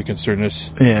really concern us.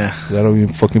 Yeah, I don't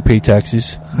even fucking pay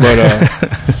taxes. But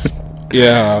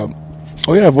yeah.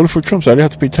 Oh yeah, I voted for Trump, so I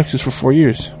didn't have to pay taxes for 4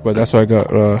 years. But that's why I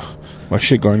got my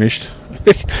shit garnished.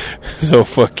 So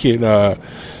fucking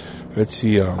let's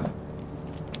see,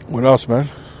 what else, man?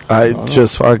 I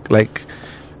just fuck like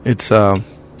it's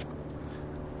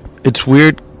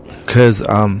weird because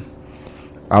I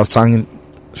was talking to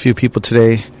a few people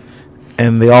today,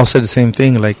 and they all said the same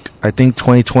thing. Like, I think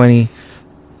 2020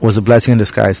 was a blessing in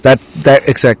disguise. That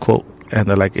exact quote. And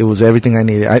they're like, it was everything I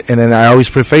needed. And then I always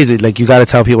preface it, like, you got to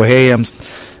tell people, hey,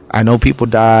 I know people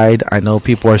died. I know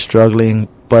people are struggling.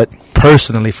 But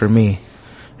personally, for me,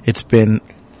 it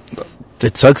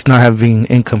sucks not having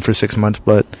income for 6 months.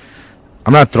 But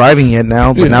I'm not thriving yet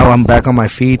now. But now I'm back on my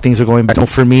feet. Things are going back,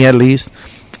 for me at least.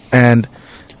 And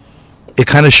it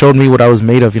kind of showed me what I was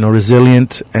made of,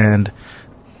 resilient and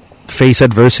face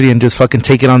adversity and just fucking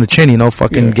take it on the chin,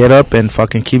 get up and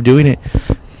fucking keep doing it.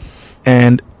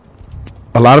 And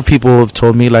a lot of people have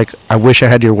told me, like, I wish I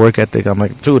had your work ethic. I'm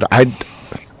like, dude, I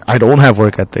don't have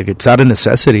work ethic. It's out of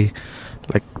necessity.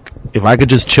 Like, if I could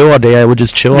just chill all day, I would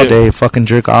just chill all day, fucking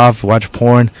jerk off, watch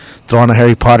porn, throw on a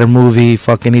Harry Potter movie,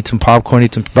 fucking eat some popcorn,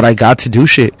 but I got to do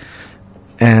shit.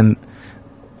 And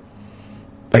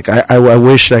like, I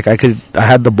wish, like, I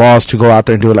had the balls to go out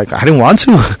there and do it. Like, I didn't want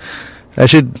to. That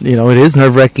shit, it is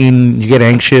nerve-wracking. You get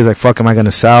anxious, like, fuck, am I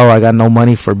gonna sell? I got no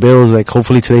money for bills. Like,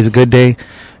 hopefully today's a good day.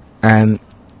 And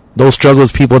those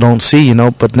struggles people don't see,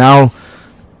 but now,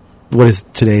 what is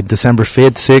today, December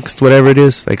 5th, 6th, whatever it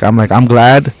is, I'm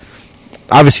glad.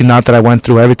 Obviously not that I went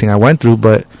through everything I went through,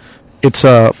 but it's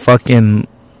a fucking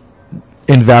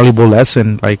invaluable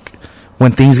lesson. Like,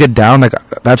 when things get down, like,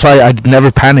 that's why I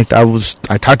never panicked.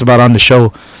 I talked about it on the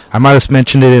show. I might have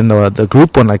mentioned it in the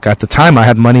group one. Like, at the time, I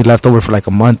had money left over for like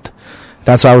a month.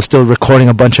 That's why I was still recording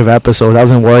a bunch of episodes. I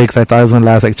wasn't worried because I thought it was going to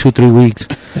last like 2-3 weeks.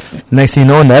 Next thing you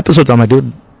know, in the episodes, I'm like,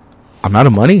 dude, I'm out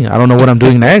of money. I don't know what I'm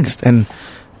doing next. And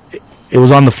it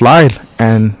was on the fly.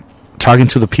 And talking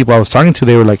to the people I was talking to,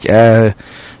 they were like, yeah,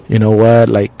 you know what?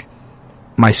 Like,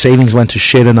 my savings went to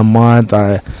shit in a month.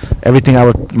 My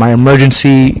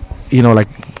emergency, like,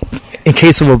 in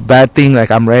case of a bad thing,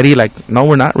 like, I'm ready. Like, no,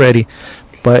 we're not ready.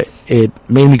 But it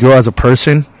made me grow as a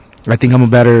person. I think I'm a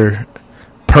better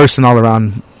person all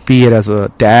around, be it as a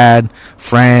dad,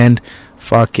 friend,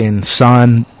 fucking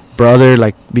son, brother,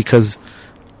 like, because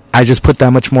I just put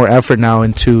that much more effort now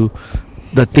into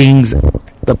the things,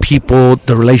 the people,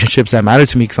 the relationships that matter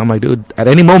to me, because I'm like, dude, at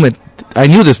any moment, I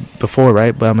knew this before,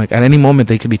 right? But I'm like, at any moment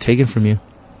they could be taken from you.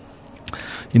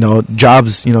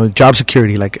 Jobs, job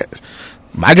security. Like,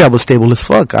 my job was stable as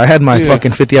fuck. I had my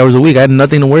fucking 50 hours a week. I had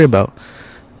nothing to worry about.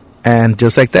 And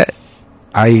just like that,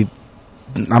 I'm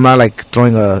not like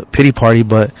throwing a pity party,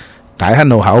 but I had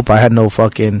no help. I had no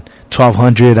fucking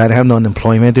 1,200. I didn't have no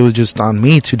unemployment. It was just on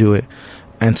me to do it.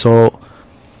 And so,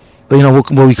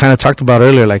 what we kind of talked about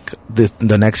earlier, like,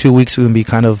 the next few weeks are going to be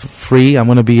kind of free. I'm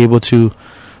going to be able to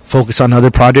focus on other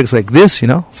projects like this,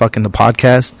 fucking the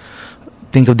podcast,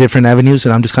 think of different avenues.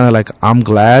 And I'm just kind of like, I'm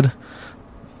glad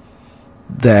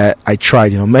that I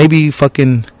tried, maybe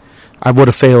fucking I would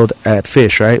have failed at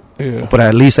fish, right? Yeah. But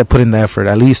at least I put in the effort.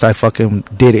 At least I fucking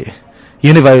did it.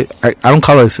 Even if I don't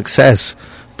call it a success,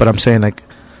 but I'm saying, like,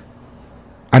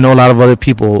 I know a lot of other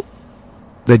people,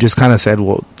 they just kind of said,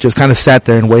 well, just kind of sat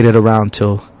there and waited around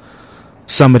till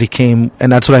somebody came.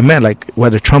 And that's what I meant. Like,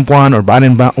 whether Trump won or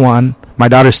Biden won, my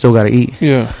daughter still got to eat.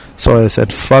 Yeah. So I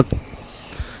said, fuck.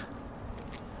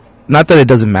 Not that it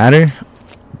doesn't matter,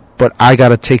 but I got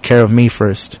to take care of me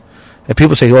first. And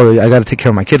people say, oh, I got to take care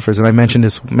of my kid first. And I mentioned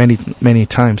this many, many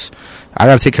times. I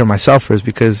got to take care of myself first,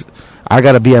 because I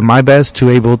got to be at my best to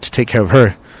able to take care of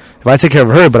her. If I take care of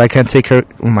her, but I can't take care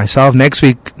of myself, next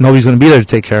week, nobody's going to be there to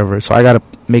take care of her. So I got to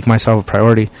make myself a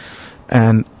priority.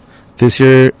 And this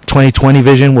year, 2020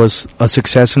 vision was a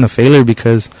success and a failure,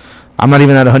 because I'm not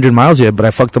even at 100 miles yet, but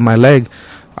I fucked up my leg.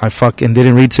 I fucking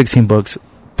didn't read 16 books.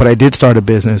 But I did start a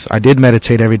business. I did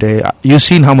meditate every day. You've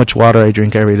seen how much water I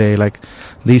drink every day. Like,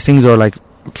 these things are, like,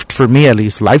 for me at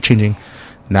least, life-changing.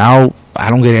 Now,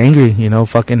 I don't get angry,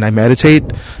 fucking I meditate.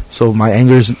 So my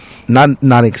anger's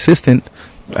not existent.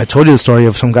 I told you the story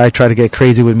of some guy tried to get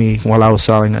crazy with me while I was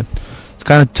selling it. It's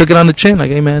kind of took it on the chin.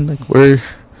 Like, hey, man, like, we're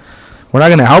not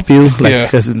going to help you. Like,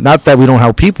 cause not that we don't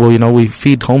help people. We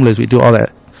feed homeless. We do all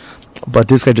that. But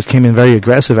this guy just came in very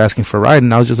aggressive asking for a ride.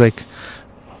 And I was just like,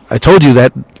 I told you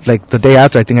that, like, the day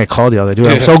after, I think I called you. I was like, dude,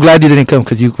 I'm so glad you didn't come,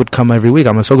 because you would come every week.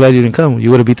 I'm so glad you didn't come.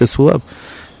 You would have beat this fool up.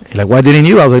 You're like, why didn't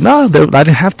you? I was like, no, I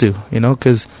didn't have to, you know,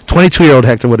 because 22-year-old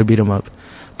Hector would have beat him up.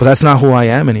 But that's not who I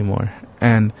am anymore.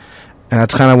 And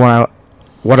that's kind of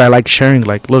what I like sharing.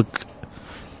 Like, look,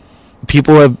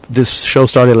 this show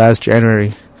started last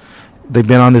January. They've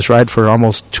been on this ride for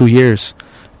almost 2 years.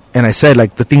 And I said,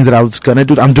 like, the things that I was going to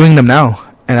do, I'm doing them now.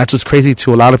 And that's what's crazy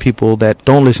to a lot of people that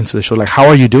don't listen to the show. Like, how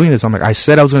are you doing this? I'm like, I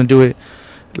said I was going to do it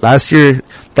last year.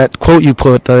 That quote you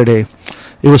put the other day,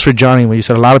 it was for Johnny, when you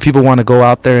said a lot of people want to go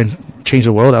out there and change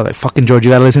the world. I was like, fucking George,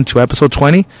 you got to listen to episode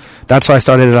 20. That's how I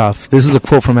started it off. This is a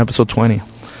quote from episode 20.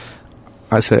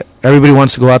 I said, everybody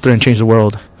wants to go out there and change the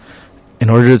world. In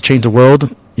order to change the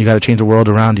world, you got to change the world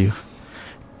around you.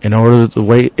 In order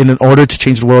to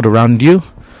change the world around you,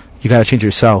 you got to change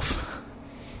yourself.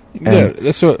 Yeah,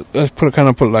 that's what I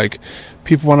put like,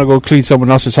 people want to go clean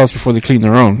someone else's house before they clean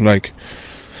their own. Like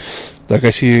I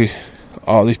see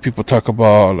all these people talk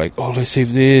about, like, oh, I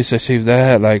saved this, I saved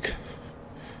that. Like,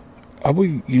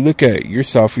 you look at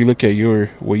yourself, you look at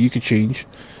what you could change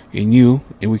in you,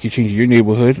 and we could change your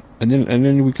neighborhood, and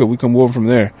then we can move from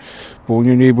there. But when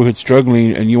your neighborhood's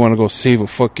struggling and you want to go save a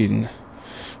fucking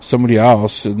somebody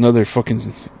else, another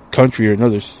fucking country or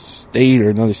another state or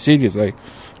another city, it's like,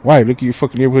 why? Look at your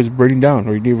fucking neighborhood's burning down,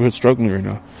 or your neighborhood's struggling right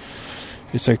now.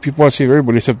 It's like, people want to save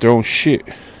everybody except their own shit.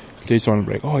 They just want to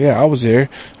be like, oh yeah, I was there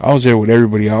with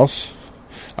everybody else.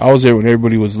 I was there when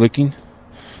everybody was looking.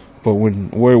 But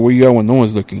where you at when no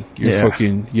one's looking? You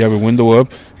have a window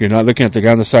up. You're not looking at the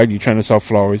guy on the side. You're trying to sell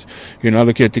flowers. You're not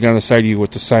looking at the guy on the side of you with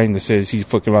the sign that says he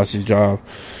fucking lost his job.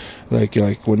 Like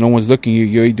when no one's looking,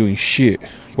 you ain't doing shit.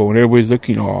 But when everybody's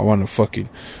looking, I want to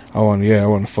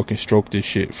fucking stroke this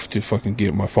shit to fucking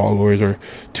get my followers, or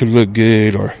to look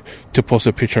good, or to post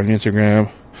a picture on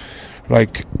Instagram.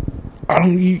 Like,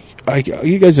 you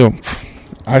guys don't.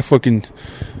 I don't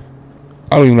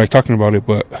even like talking about it,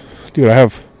 but dude,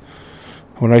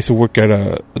 when I used to work at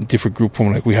a different group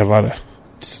home, like, we had a lot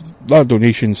of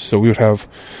donations, so we would have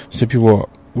some people.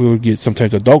 We would get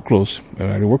sometimes adult clothes, and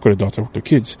I didn't work with adults; I worked with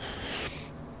kids.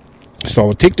 So I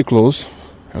would take the clothes,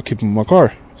 I'll keep them in my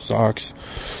car, socks,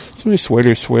 some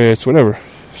sweaters, sweats, whatever,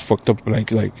 fucked up,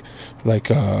 like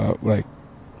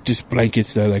just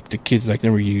blankets that, like, the kids, like,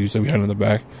 never used, that we had in the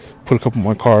back. Put a couple in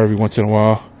my car every once in a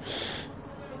while.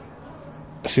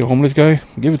 I see a homeless guy,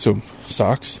 give it to him.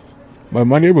 Socks, my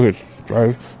neighborhood,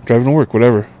 driving to work,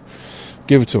 whatever.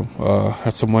 Give it to him.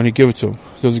 Had some money, give it to him.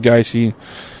 There's a guy I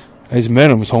just met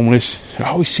him, he's homeless. I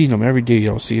always seen him every day.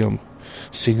 I'll see him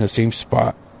sitting in the same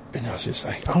spot. And I was just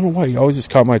like, I don't know why, he always just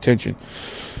caught my attention.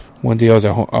 One day I was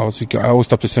at home, I always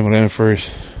stopped at 7-Eleven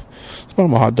first. Just bought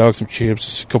him a hot dog, some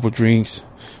chips, a couple drinks.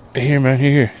 Hey, here, man,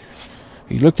 here.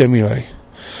 He looked at me like,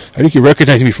 I think he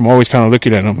recognized me from always kind of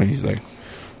looking at him. And he's like,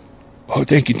 oh,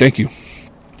 thank you.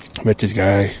 I met this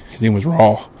guy. His name was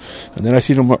Raw. And then I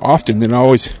see him often. Then he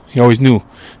always knew.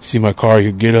 See my car,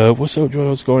 he'd get up. What's up, Joe?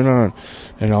 What's going on?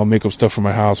 And I'll make up stuff for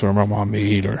my house, or my mom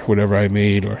made, or whatever I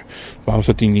made, or buy him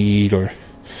something to eat. Or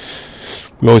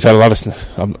we always had a lot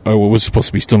of I was supposed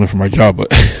to be stealing from my job,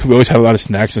 but we always had a lot of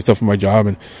snacks and stuff from my job.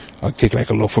 And I'd take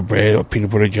like a loaf of bread, a peanut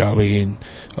butter jelly, and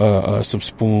some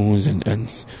spoons, and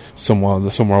some a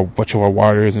bunch of our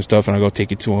waters and stuff. And I go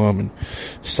take it to him, and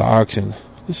socks, and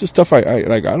this is stuff I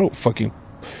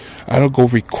don't go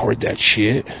record that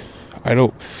shit. I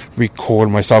don't record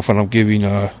myself when I'm giving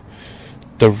the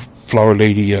flower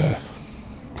lady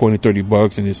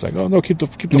 $20-$30, and it's like, oh no, keep the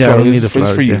flowers. I don't need the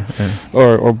flowers for you. Yeah.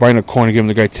 Or buying a coin and giving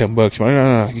the guy $10.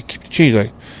 No, you keep the change.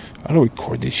 Like, I don't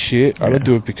record this shit. I don't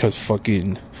do it because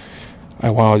fucking I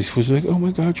want all these fools to be like, oh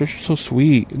my god, Josh, you're so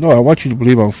sweet. No, I want you to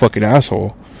believe I'm a fucking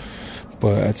asshole.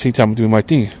 But at the same time, I'm doing my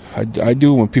thing. I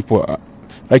do when people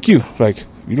like you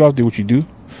don't do what you do.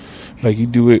 Like, you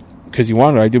do it because you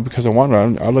want it. I do it because I want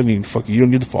it. I don't need fucking. You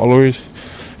don't need the followers.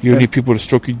 You don't need people to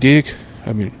stroke your dick.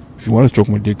 I mean, if you want to stroke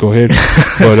my dick, go ahead.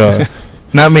 But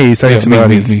not me. It's like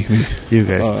me. You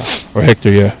guys or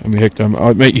Hector. Yeah, I mean Hector.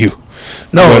 I met you.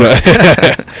 No,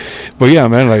 but yeah,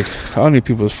 man. Like, I don't need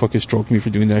people to fucking stroke me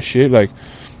for doing that shit. Like,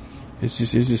 it's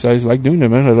just I just like doing that,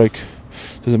 man.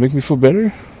 Does it make me feel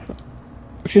better?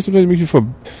 Actually, sometimes it makes me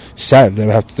feel sad that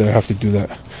I have to do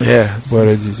that. Yeah, but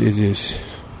it's just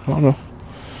I don't know.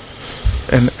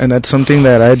 And that's something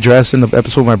that I addressed in the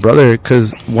episode with my brother,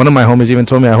 because one of my homies even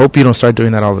told me, I hope you don't start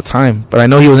doing that all the time. But I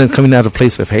know he wasn't coming out of a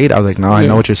place of hate. I was like, no, I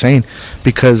know what you're saying,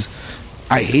 because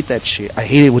I hate that shit. I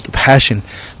hate it with the passion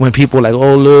when people are like,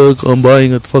 oh look, I'm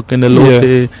buying a fucking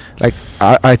elote. Yeah. Like,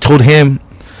 I told him,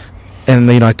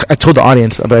 and I told the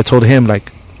audience, but I told him,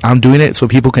 like, I'm doing it so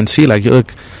people can see, like,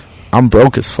 look, I'm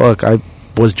broke as fuck.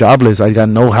 was jobless. I got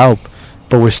no help,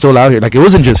 but we're still out here. Like, it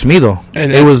wasn't just me though,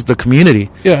 and it was the community.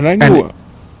 Yeah, and I knew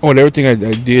on everything I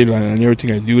did and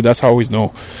everything I do. That's how I always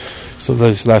know. So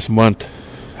this last month,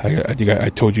 I think I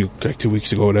told you like 2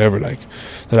 weeks ago, whatever. Like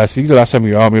the last time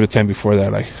we were out, maybe the time before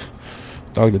that. Like,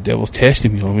 dog, the devil's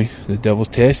testing me, homie. The devil's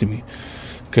testing me.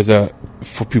 Because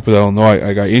for people that don't know,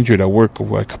 I got injured at work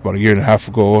like about a year and a half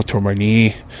ago, tore my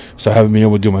knee, so I haven't been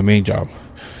able to do my main job.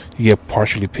 You get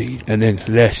partially paid, and then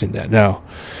less than that now.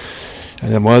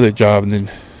 And then my other job, and then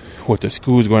what the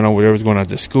school's going on, whatever's going on at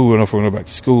the school, I don't know if we're going back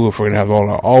to school, if we're going to have all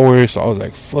our hours. So I was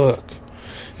like, fuck.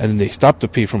 And then they stopped the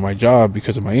pay for my job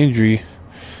because of my injury,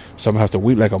 so I'm going to have to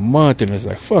wait like a month, and it's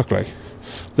like, fuck, like,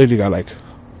 literally got like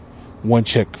one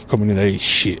check coming in that ain't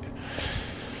shit.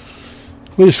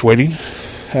 We're just waiting.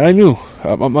 And I knew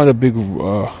I'm not a big.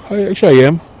 Actually, I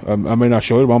am. I may not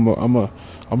show it, but I'm a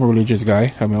religious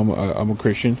guy. I mean, I'm a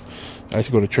Christian. I used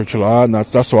to go to church a lot, not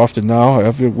so often now. I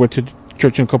haven't went to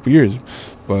church in a couple of years,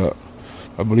 but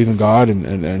I believe in God,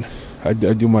 and I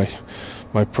do my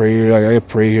prayer. I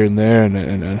pray here and there,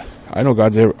 and I know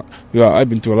God's there. I've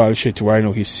been through a lot of shit to where I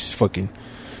know He's fucking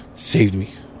saved me.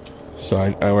 So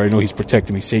I know He's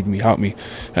protected me, saved me, helped me,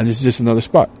 and this is just another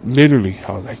spot. Literally,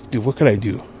 I was like, dude, what could I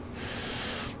do?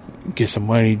 Get some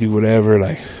money, do whatever,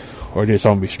 like, or just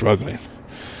I'm gonna be struggling.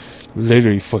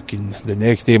 Literally, fucking the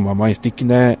next day, my mind's thinking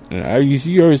that, and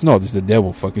you always know this is the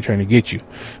devil fucking trying to get you.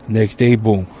 Next day,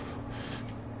 boom,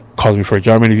 calls me for a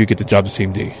job interview, get the job the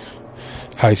same day.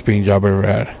 Highest paying job I ever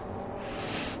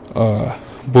had.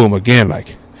 Boom, again,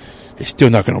 like, it's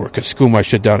still not gonna work because school might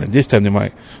shut down, and this time they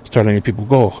might start letting people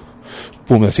go.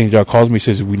 Boom, that same job calls me,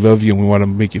 says we love you and we want to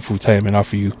make you full time and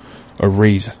offer you a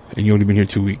raise, and you only been here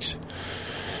 2 weeks.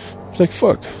 It's like,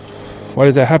 fuck. Why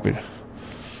does that happen?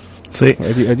 See,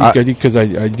 I think because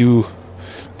I do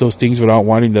those things without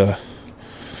wanting the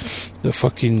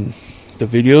fucking the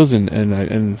videos,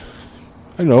 and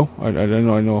I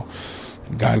know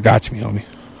God got me on me.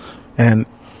 And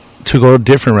to go a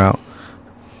different route,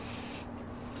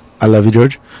 I love you,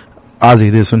 George.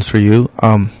 Ozzy, this one's for you.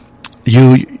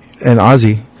 You and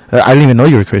Ozzy, I didn't even know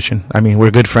you were Christian. I mean,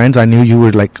 we're good friends. I knew you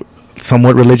were like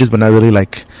somewhat religious, but not really.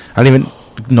 Like, I didn't even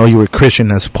know you were Christian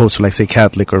as opposed to like say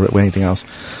Catholic or anything else.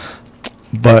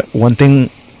 But one thing,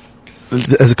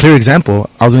 as a clear example,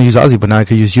 I was going to use Ozzy, but now I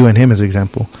could use you and him as an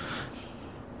example.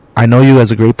 I know you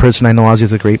as a great person. I know Ozzy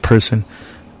as a great person.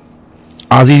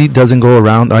 Ozzy doesn't go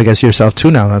around, I guess yourself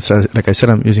too now. Like I said,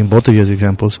 I'm using both of you as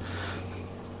examples.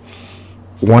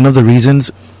 One of the reasons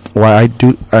why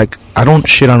I don't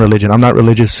shit on religion. I'm not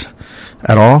religious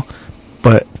at all.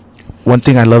 But one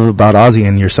thing I love about Ozzy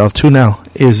and yourself too now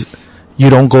is you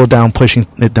don't go down pushing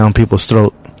it down people's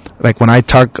throat. Like, when I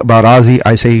talk about Ozzy,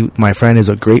 I say my friend is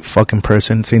a great fucking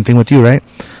person. Same thing with you, right?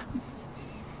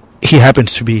 He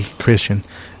happens to be Christian.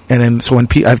 And then, so when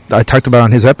I talked about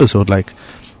on his episode, like,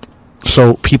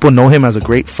 so people know him as a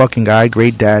great fucking guy,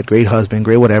 great dad, great husband,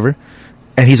 great whatever.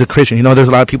 And he's a Christian. You know, there's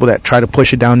a lot of people that try to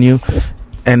push it down you.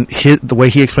 And the way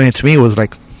he explained it to me was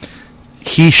like,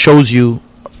 he shows you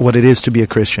what it is to be a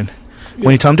Christian.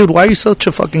 When you tell him, dude, why are you such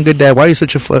a fucking good dad? Why are you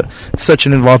such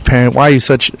an involved parent? Why are you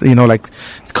such, like,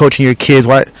 coaching your kids?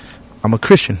 Why? I'm a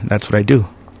Christian. That's what I do.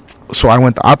 So I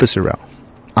went the opposite route.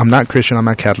 I'm not Christian. I'm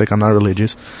not Catholic. I'm not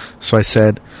religious. So I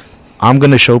said, I'm going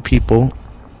to show people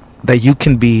that you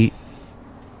can be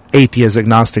atheist,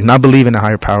 agnostic, not believe in a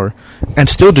higher power, and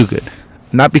still do good.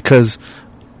 Not because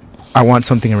I want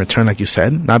something in return, like you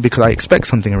said. Not because I expect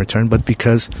something in return, but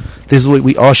because this is what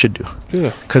we all should do.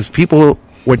 Yeah. Because people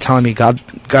were telling me, God,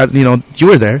 you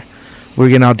were there. We were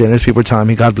getting out dinners. People were telling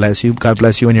me, God bless you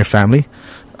and your family.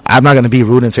 I'm not going to be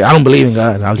rude and say, I don't believe in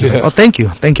God. I was just like, oh, thank you.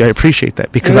 I appreciate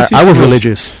that. Because I was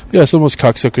religious. Yeah, some of those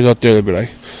cocksuckers out there, they'll be like,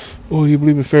 oh, you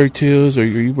believe in fairy tales, or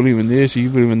you believe in this, or you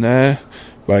believe in that.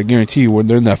 But I guarantee you, when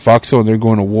they're in that foxhole and they're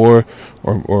going to war,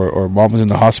 or mom was in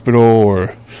the hospital,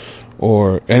 and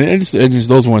it's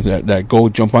those ones that go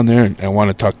jump on there and want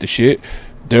to talk the shit,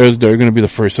 they're going to be the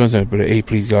first ones that be like, hey,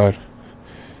 please God,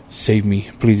 save me.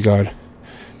 Please God,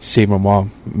 save my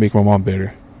mom. Make my mom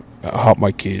better. Help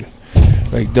my kid.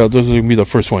 Like, those are going to be the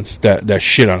first ones that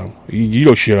shit on them. You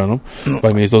don't shit on them.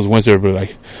 But I mean, it's those ones that are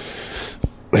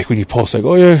like when you post, like,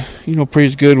 oh yeah,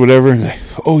 praise good, whatever. And like,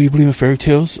 oh, you believe in fairy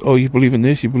tales? Oh, you believe in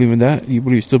this? You believe in that?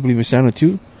 You still believe in Santa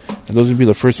too? And those would be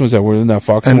the first ones that were in that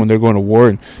foxhole when they're going to war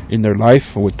and in their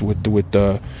life with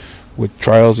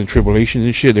trials and tribulations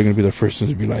and shit. They're going to be the first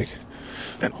ones to be like,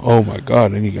 oh my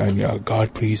God, I need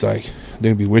God, please, like,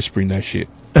 they're gonna be whispering that shit.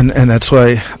 And that's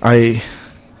why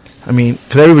I mean,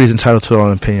 because everybody's entitled to their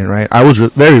own opinion, right? I was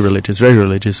very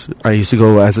religious. I used to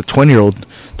go as a 20-year-old,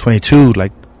 22,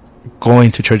 like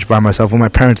going to church by myself. When my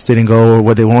parents didn't go, or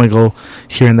where they only go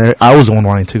here and there, I was the one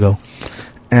wanting to go.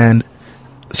 And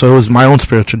so it was my own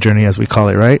spiritual journey, as we call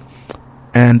it, right?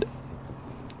 And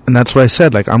that's what I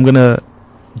said. Like, I'm gonna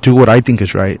do what I think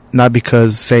is right, not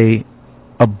because, say,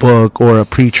 a book or a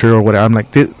preacher or whatever. I'm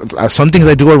like, some things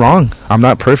I do are wrong. I'm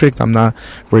not perfect.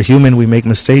 We're human. We make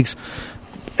mistakes.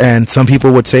 And some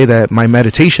people would say that my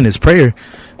meditation is prayer,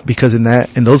 because in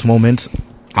those moments,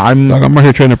 I'm out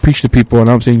here trying to preach to people, and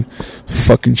I'm saying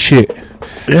fucking shit.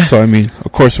 Yeah. So I mean,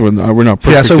 of course, we're not perfect.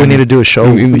 See, that's what we need to do, a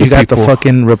show. You got the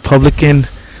fucking Republican.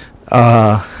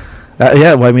 Well,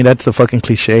 I mean, that's a fucking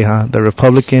cliche, huh? The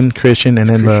Republican, Christian, and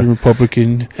then the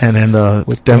Republican, and then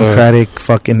the Democratic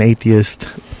fucking atheist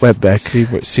wetback.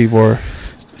 Save our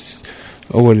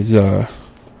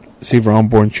save our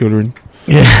unborn children.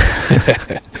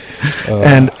 Yeah.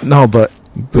 And no, but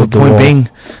the point being,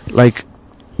 like,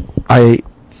 I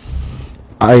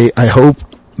hope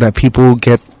that people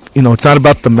get, it's not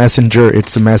about the messenger,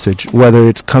 it's the message. Whether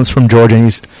it comes from George and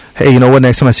he's, hey, you know what,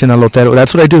 next time I see an elotero,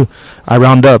 that's what I do. I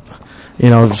round up.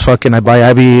 I buy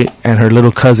Abby and her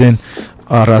little cousin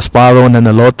raspado and an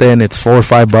elote, and it's $4 or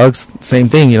 $5. Same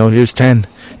thing, here's 10.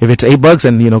 If it's $8,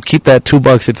 and keep that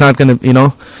 $2. It's not gonna,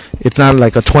 it's not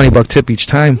like a $20 tip each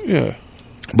time. Yeah.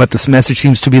 But this message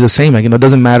seems to be the same. Like, it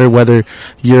doesn't matter whether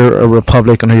you're a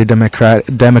Republican or you're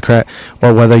Democrat,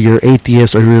 or whether you're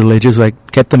atheist or you're religious. Like,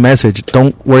 get the message.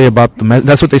 Don't worry about the message.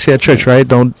 That's what they say at church, right?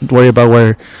 Don't worry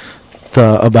about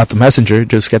about the messenger.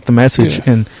 Just get the message.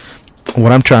 Yeah. And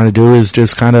what I'm trying to do is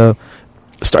just kind of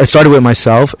I started with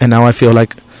myself, and now I feel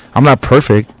like I'm not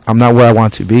perfect. I'm not where I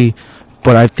want to be,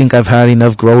 but I think I've had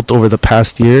enough growth over the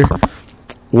past year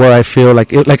where I feel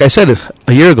like I said it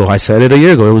a year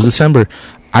ago. It was December.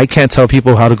 I can't tell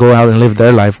people how to go out and live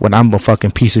their life when I'm a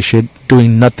fucking piece of shit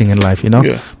doing nothing in life,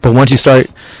 Yeah. But once you start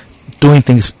doing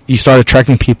things, you start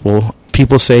attracting people.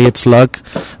 People say it's luck,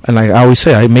 and like I always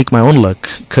say, I make my own luck,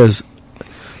 because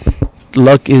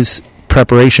luck is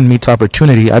preparation meets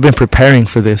opportunity. I've been preparing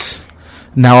for this.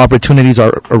 Now opportunities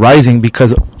are arising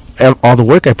because of all the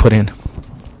work I put in.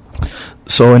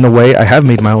 So in a way, I have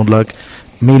made my own luck,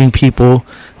 meeting people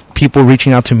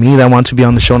reaching out to me that want to be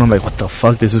on the show, and I'm like, what the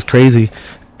fuck, this is crazy.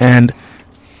 And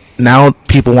now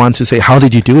people want to say, how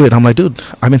did you do it? I'm like, dude,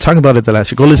 I've been talking about it the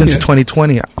last year. Go listen to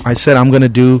 2020. I said I'm going to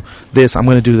do this, I'm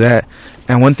going to do that.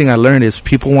 And one thing I learned is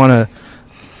people want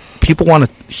to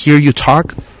hear you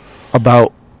talk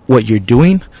about what you're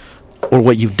doing or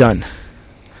what you've done,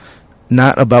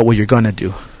 not about what you're going to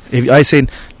do. If I say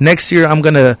next year I'm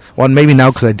going to, well, maybe now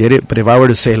because I did it, but if I were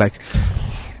to say, like,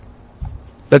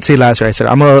 let's say last year I said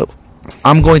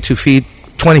I'm going to feed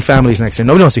 20 families next year.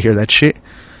 Nobody wants to hear that shit.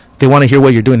 They want to hear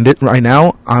what you're doing. Right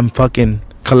now, I'm fucking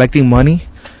collecting money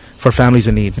for families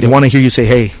in need. They want to hear you say,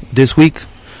 hey, this week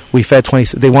we fed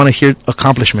 20. They want to hear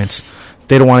accomplishments.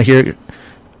 They don't want to hear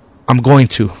I'm going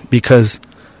to, because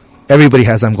everybody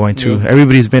has I'm going to. Yeah.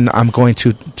 Everybody's been I'm going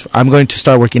to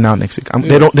start working out next week.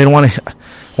 They don't want to.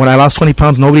 When I lost 20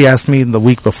 pounds, nobody asked me the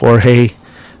week before, hey,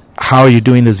 how are you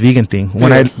doing this vegan thing?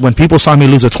 When people saw me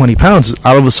lose 20 pounds,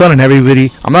 all of a sudden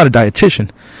I'm not a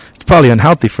dietitian. It's probably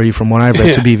unhealthy for you from what I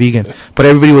read to be vegan. But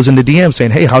everybody was in the DM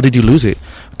saying, hey, how did you lose it?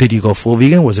 Did you go full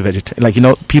vegan? Was it vegetarian?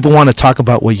 Like, people want to talk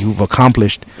about what you've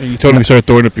accomplished. And you told me you started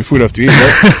throwing up your food after you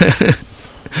eat,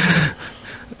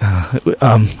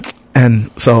 right? And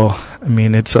so, I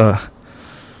mean, it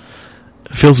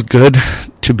feels good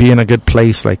to be in a good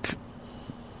place. Like,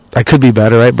 I could be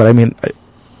better, right? But I mean,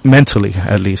 mentally,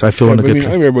 at least, I feel in a good place.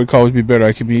 Everybody could always be better.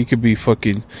 You could be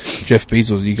fucking Jeff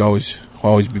Bezos. You can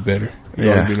always be better. You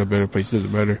can always be in a better place. It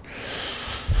doesn't matter.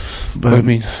 But I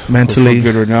mean, mentally, I feel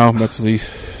good right now. Mentally,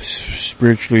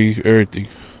 spiritually, everything,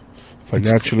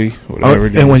 financially, whatever.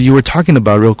 And when you were talking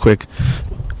about, real quick,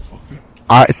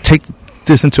 I take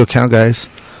this into account, guys.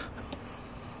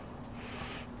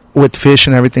 With fish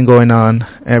and everything going on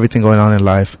in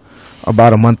life,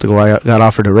 about a month ago, I got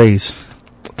offered a raise,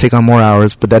 take on more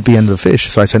hours, but that'd be end of the fish.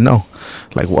 So I said no.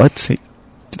 Like, what?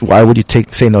 Why would you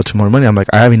say no to more money? I'm like,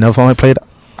 I have enough on my plate.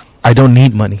 I don't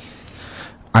need money.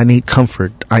 I need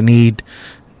comfort. I need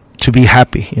to be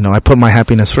happy. I put my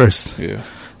happiness first. Yeah.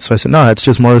 So I said, no, it's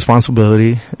just more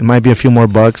responsibility. It might be a few more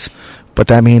bucks, but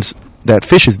that means that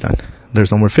fish is done.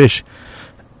 There's no more fish.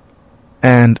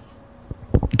 And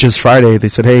just Friday, they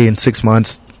said, hey, in 6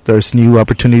 months, there's new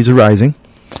opportunities arising.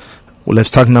 Well, let's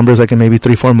talk numbers like in maybe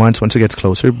 3-4 months once it gets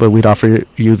closer, but we'd offer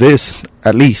you this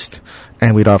at least.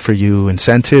 And we'd offer you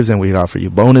incentives, and we'd offer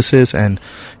you bonuses, and,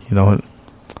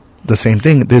 the same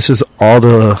thing. This is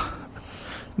all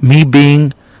me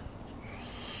being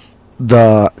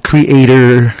the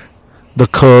creator, the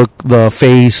cook, the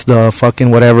face, the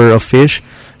fucking whatever of fish.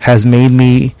 has made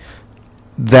me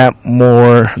that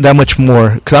much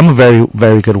more, because I'm a very,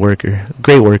 very good worker,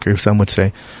 great worker, some would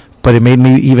say, but it made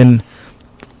me even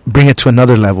bring it to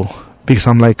another level, because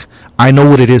I'm like, I know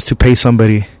what it is to pay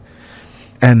somebody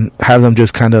and have them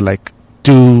just kind of like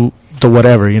do the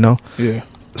whatever, you know? Yeah.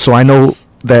 So I know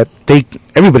that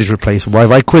everybody's replaceable.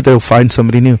 If I quit, they'll find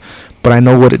somebody new. But I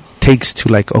know what it takes to,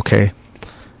 like, okay,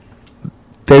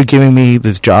 they're giving me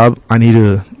this job. I need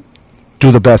to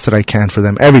do the best that I can for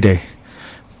them every day.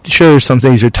 Sure, some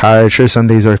days you're tired. Sure, some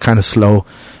days are kind of slow.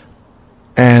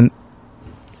 And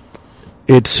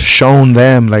it's shown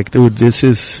them, like, dude, this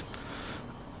is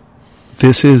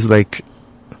like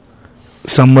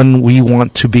someone we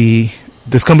want to be.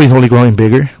 This company's only growing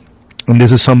bigger. And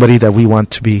this is somebody that we want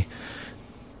to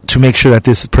make sure that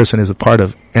this person is a part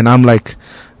of. And I'm like,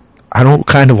 I don't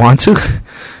kind of want to,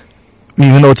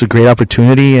 even though it's a great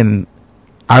opportunity, and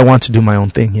I want to do my own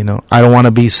thing, you know. I don't want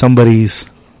to be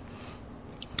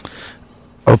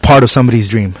a part of somebody's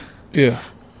dream. Yeah.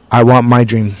 I want my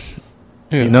dream,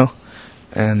 you know.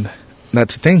 And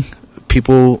that's the thing. If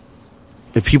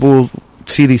people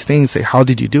see these things, say, how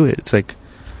did you do it? It's like,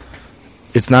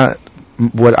 it's not,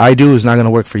 what I do is not going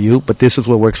to work for you, but this is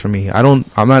what works for me. I'm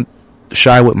not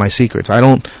shy with my secrets.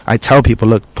 I tell people,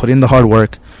 look, put in the hard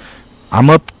work. I'm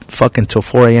up fucking till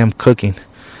 4 a.m. cooking.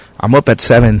 I'm up at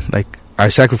 7. Like, I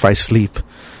sacrifice sleep.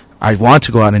 I want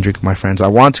to go out and drink with my friends. I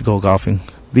want to go golfing.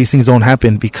 These things don't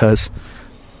happen because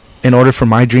in order for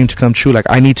my dream to come true, like,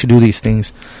 I need to do these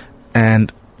things.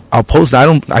 And I'll post.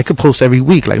 I could post every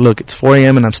week. Like, look, it's 4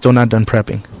 a.m. and I'm still not done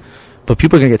prepping. But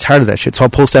people are going to get tired of that shit. So I'll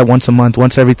post that once a month,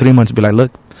 once every 3 months. Be like,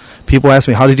 look, people ask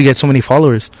me, how did you get so many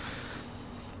followers?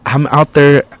 I'm out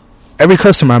there. Every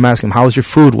customer, I'm asking, how was your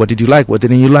food? What did you like? What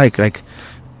didn't you like? Like,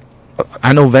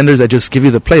 I know vendors that just give you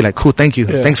the plate. Like, cool, thank you.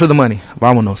 Yeah. Thanks for the money.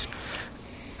 Vámonos.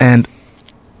 And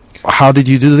how did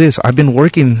you do this? I've been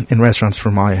working in restaurants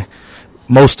for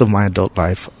most of my adult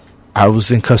life. I was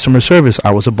in customer service.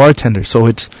 I was a bartender. So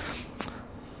it's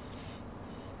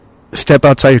step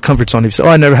outside your comfort zone. If you say,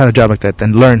 I never had a job like that,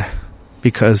 then learn.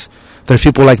 Because there's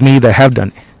people like me that have done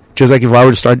it. Just like if I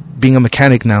were to start being a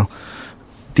mechanic now,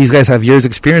 these guys have years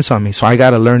experience on me. So I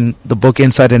got to learn the book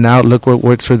inside and out, look what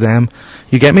works for them.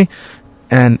 You get me?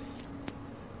 And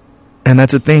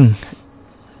that's the thing.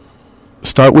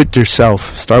 Start with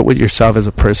yourself. Start with yourself as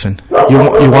a person. You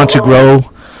want to grow.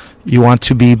 You want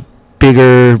to be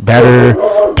bigger, better,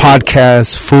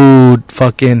 podcasts, food,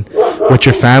 fucking with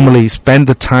your family. Spend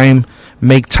the time.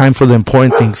 Make time for the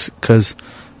important things, because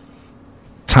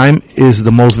time is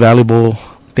the most valuable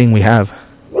thing we have.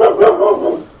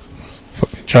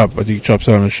 Fucking Chop. I think Chop's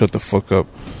on and shut the fuck up.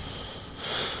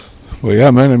 Well, yeah,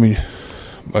 man. I mean,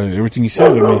 by everything he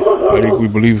said, I think we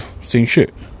believe same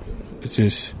shit. It's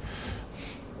just,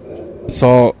 it's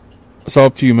all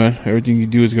up to you, man. Everything you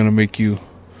do is gonna make you,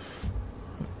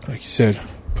 like you said.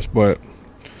 But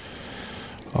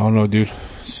I don't know, dude.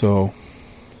 So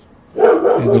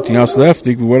there's nothing else left. I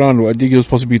think we went on. I think it was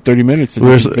supposed to be 30 minutes. And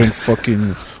it's been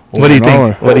fucking. What do you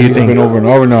think? What do you think? It's been over an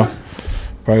hour now.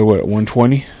 Probably what,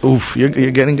 120? Oof, you're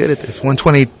getting good at this.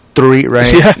 123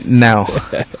 right now.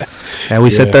 And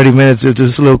we said 30 minutes. It's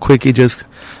just a little quickie. Just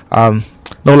no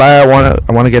lie. I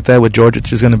want to get that with George. It's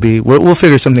just gonna be. We'll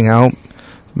figure something out.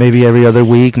 Maybe every other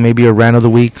week. Maybe a rant of the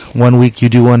week. 1 week you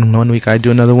do one week I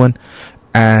do another one.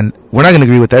 And we're not going to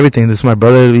agree with everything. This is my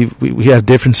brother. We have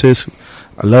differences.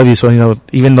 I love you. So, you know,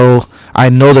 even though I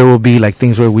know there will be like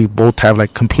things where we both have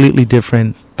like completely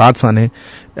different thoughts on it,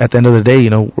 at the end of the day, you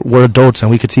know, we're adults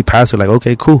and we could see past it. Like,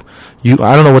 okay, cool. I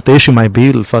don't know what the issue might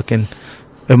be.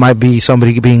 It might be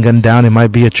somebody being gunned down. It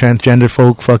might be a transgender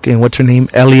folk. Fucking, what's her name?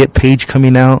 Elliot Page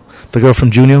coming out. The girl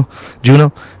from Juno.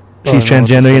 She's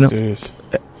transgender, you know.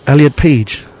 Elliot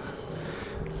Page.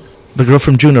 The girl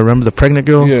from Juno, remember the pregnant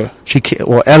girl? Yeah.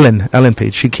 Ellen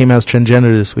Page. She came out as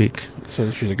transgender this week. So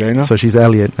she's a guy now? So she's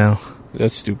Elliot now.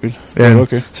 That's stupid. Yeah.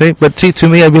 Okay. See, to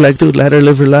me, I'd be like, dude, let her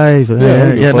live her life.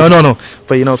 Yeah. No.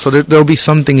 But, you know, so there'll be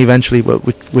something eventually, but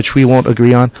which we won't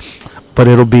agree on. But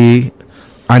it'll be,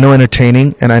 I know,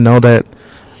 entertaining, and I know that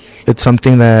it's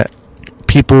something that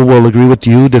people will agree with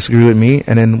you, disagree with me,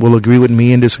 and then will agree with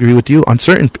me and disagree with you on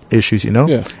certain issues, you know?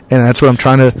 Yeah. And that's what I'm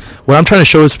trying to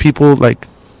show is people, like.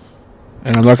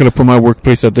 And I'm not going to put my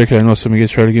workplace out there because I know somebody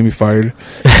gets trying to get me fired.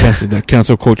 That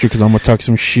cancel culture because I'm going to talk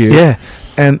some shit. Yeah.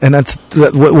 And that's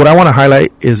what I want to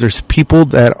highlight is there's people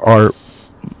that are,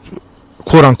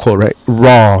 quote unquote, right,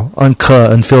 raw,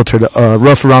 uncut, unfiltered,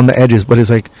 rough around the edges, but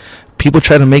it's like people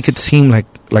try to make it seem like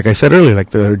I said earlier, like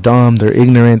they're dumb, they're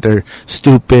ignorant, they're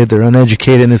stupid, they're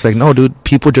uneducated, and it's like, no, dude,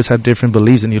 people just have different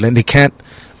beliefs than you, and they can't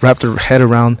wrap their head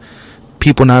around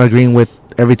people not agreeing with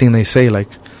everything they say. Like,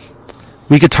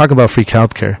 we could talk about free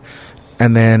healthcare,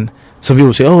 and then some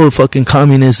people say, "Oh, fucking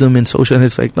communism and social," and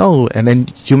it's like, no. And then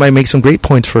you might make some great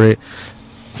points for it,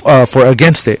 for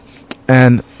against it.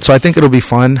 And so I think it'll be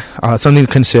fun, something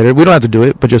to consider. We don't have to do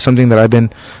it, but just something that I've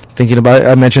been thinking about.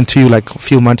 I mentioned to you like a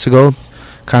few months ago,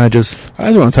 kind of just. I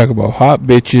just want to talk about hot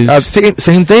bitches.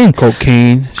 Same thing.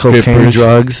 Cocaine,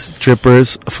 drugs,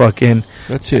 strippers, fucking.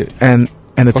 That's it. And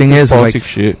the thing is, like,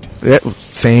 shit. Yeah,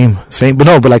 same.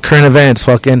 But like current events,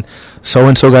 fucking so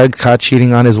and so got caught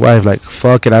cheating on his wife. Like,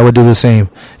 fuck it, I would do the same.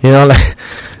 You know, like.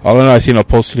 All I know, I seen a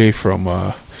post today from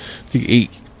I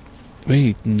think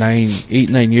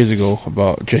 9 years ago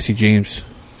about Jesse James.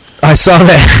 I saw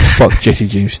that. Fuck Jesse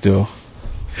James still.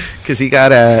 Because he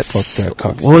got at. Fuck that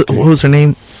cock. What was her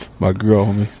name? My girl,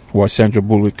 homie. What, Sandra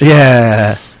Bullock?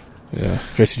 Yeah. Yeah.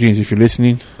 Jesse James, if you're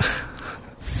listening,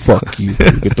 fuck you. You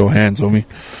can throw hands on me.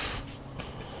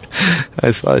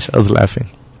 I saw it. I was laughing.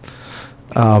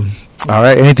 All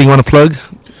right. Anything you want to plug?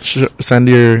 Send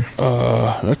your.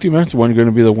 Nothing, man. It's going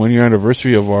to be the 1 year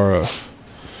anniversary of our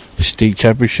state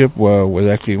championship. Was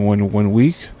actually in 1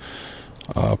 week.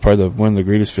 Probably one of the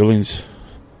greatest feelings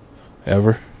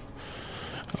ever.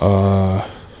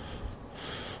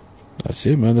 That's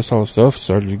it, man. That's all the stuff.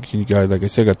 Started, you guys, like I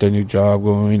said, got that new job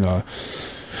going. Gonna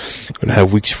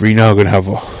have weeks free now. Gonna have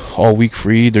all week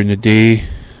free during the day.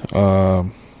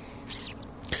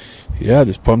 Yeah,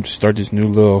 just pumped to start this new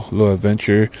little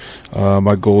adventure.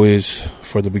 My goal is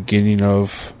for the beginning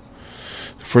of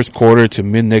the first quarter to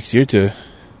mid next year to,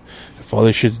 if all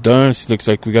this shit's done, it looks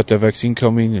like we got that vaccine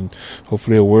coming, and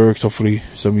hopefully it works. Hopefully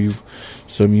some of you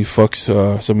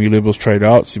fucks, some of you liberals try it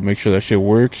out, so make sure that shit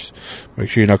works. Make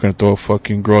sure you're not gonna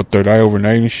grow a third eye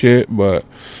overnight and shit. But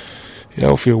yeah,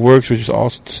 hopefully it works. We just all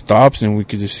stops and we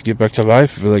could just get back to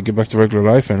life, like get back to regular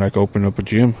life, and like open up a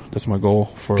gym. That's my goal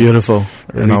for beautiful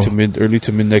early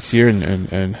to mid next year,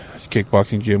 and it's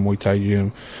kickboxing gym, Muay Thai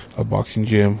gym, a boxing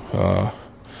gym,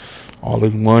 all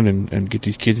in one, and get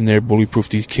these kids in there, bully-proof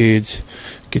these kids,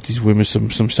 get these women some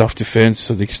self-defense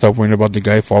so they can stop worrying about the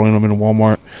guy following them in a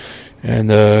Walmart, and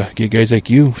get guys like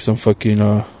you some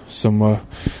fucking some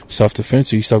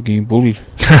self-defense so you stop getting bullied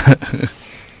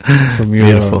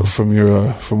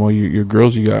from all your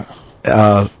girls you got.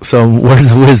 Some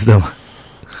words of wisdom.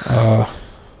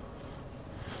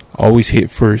 Always hit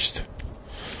first.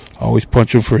 Always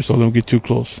punch him first. Don't let him get too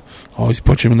close. Always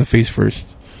punch him in the face first.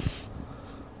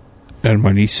 And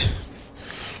my niece,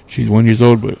 she's 1 year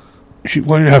old, but she's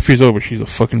 1.5 years old, but she's a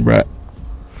fucking brat.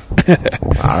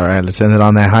 All right, let's end it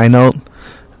on that high note.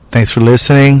 Thanks for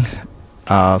listening.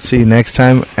 See you next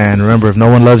time. And remember, if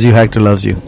no one loves you, Hector loves you.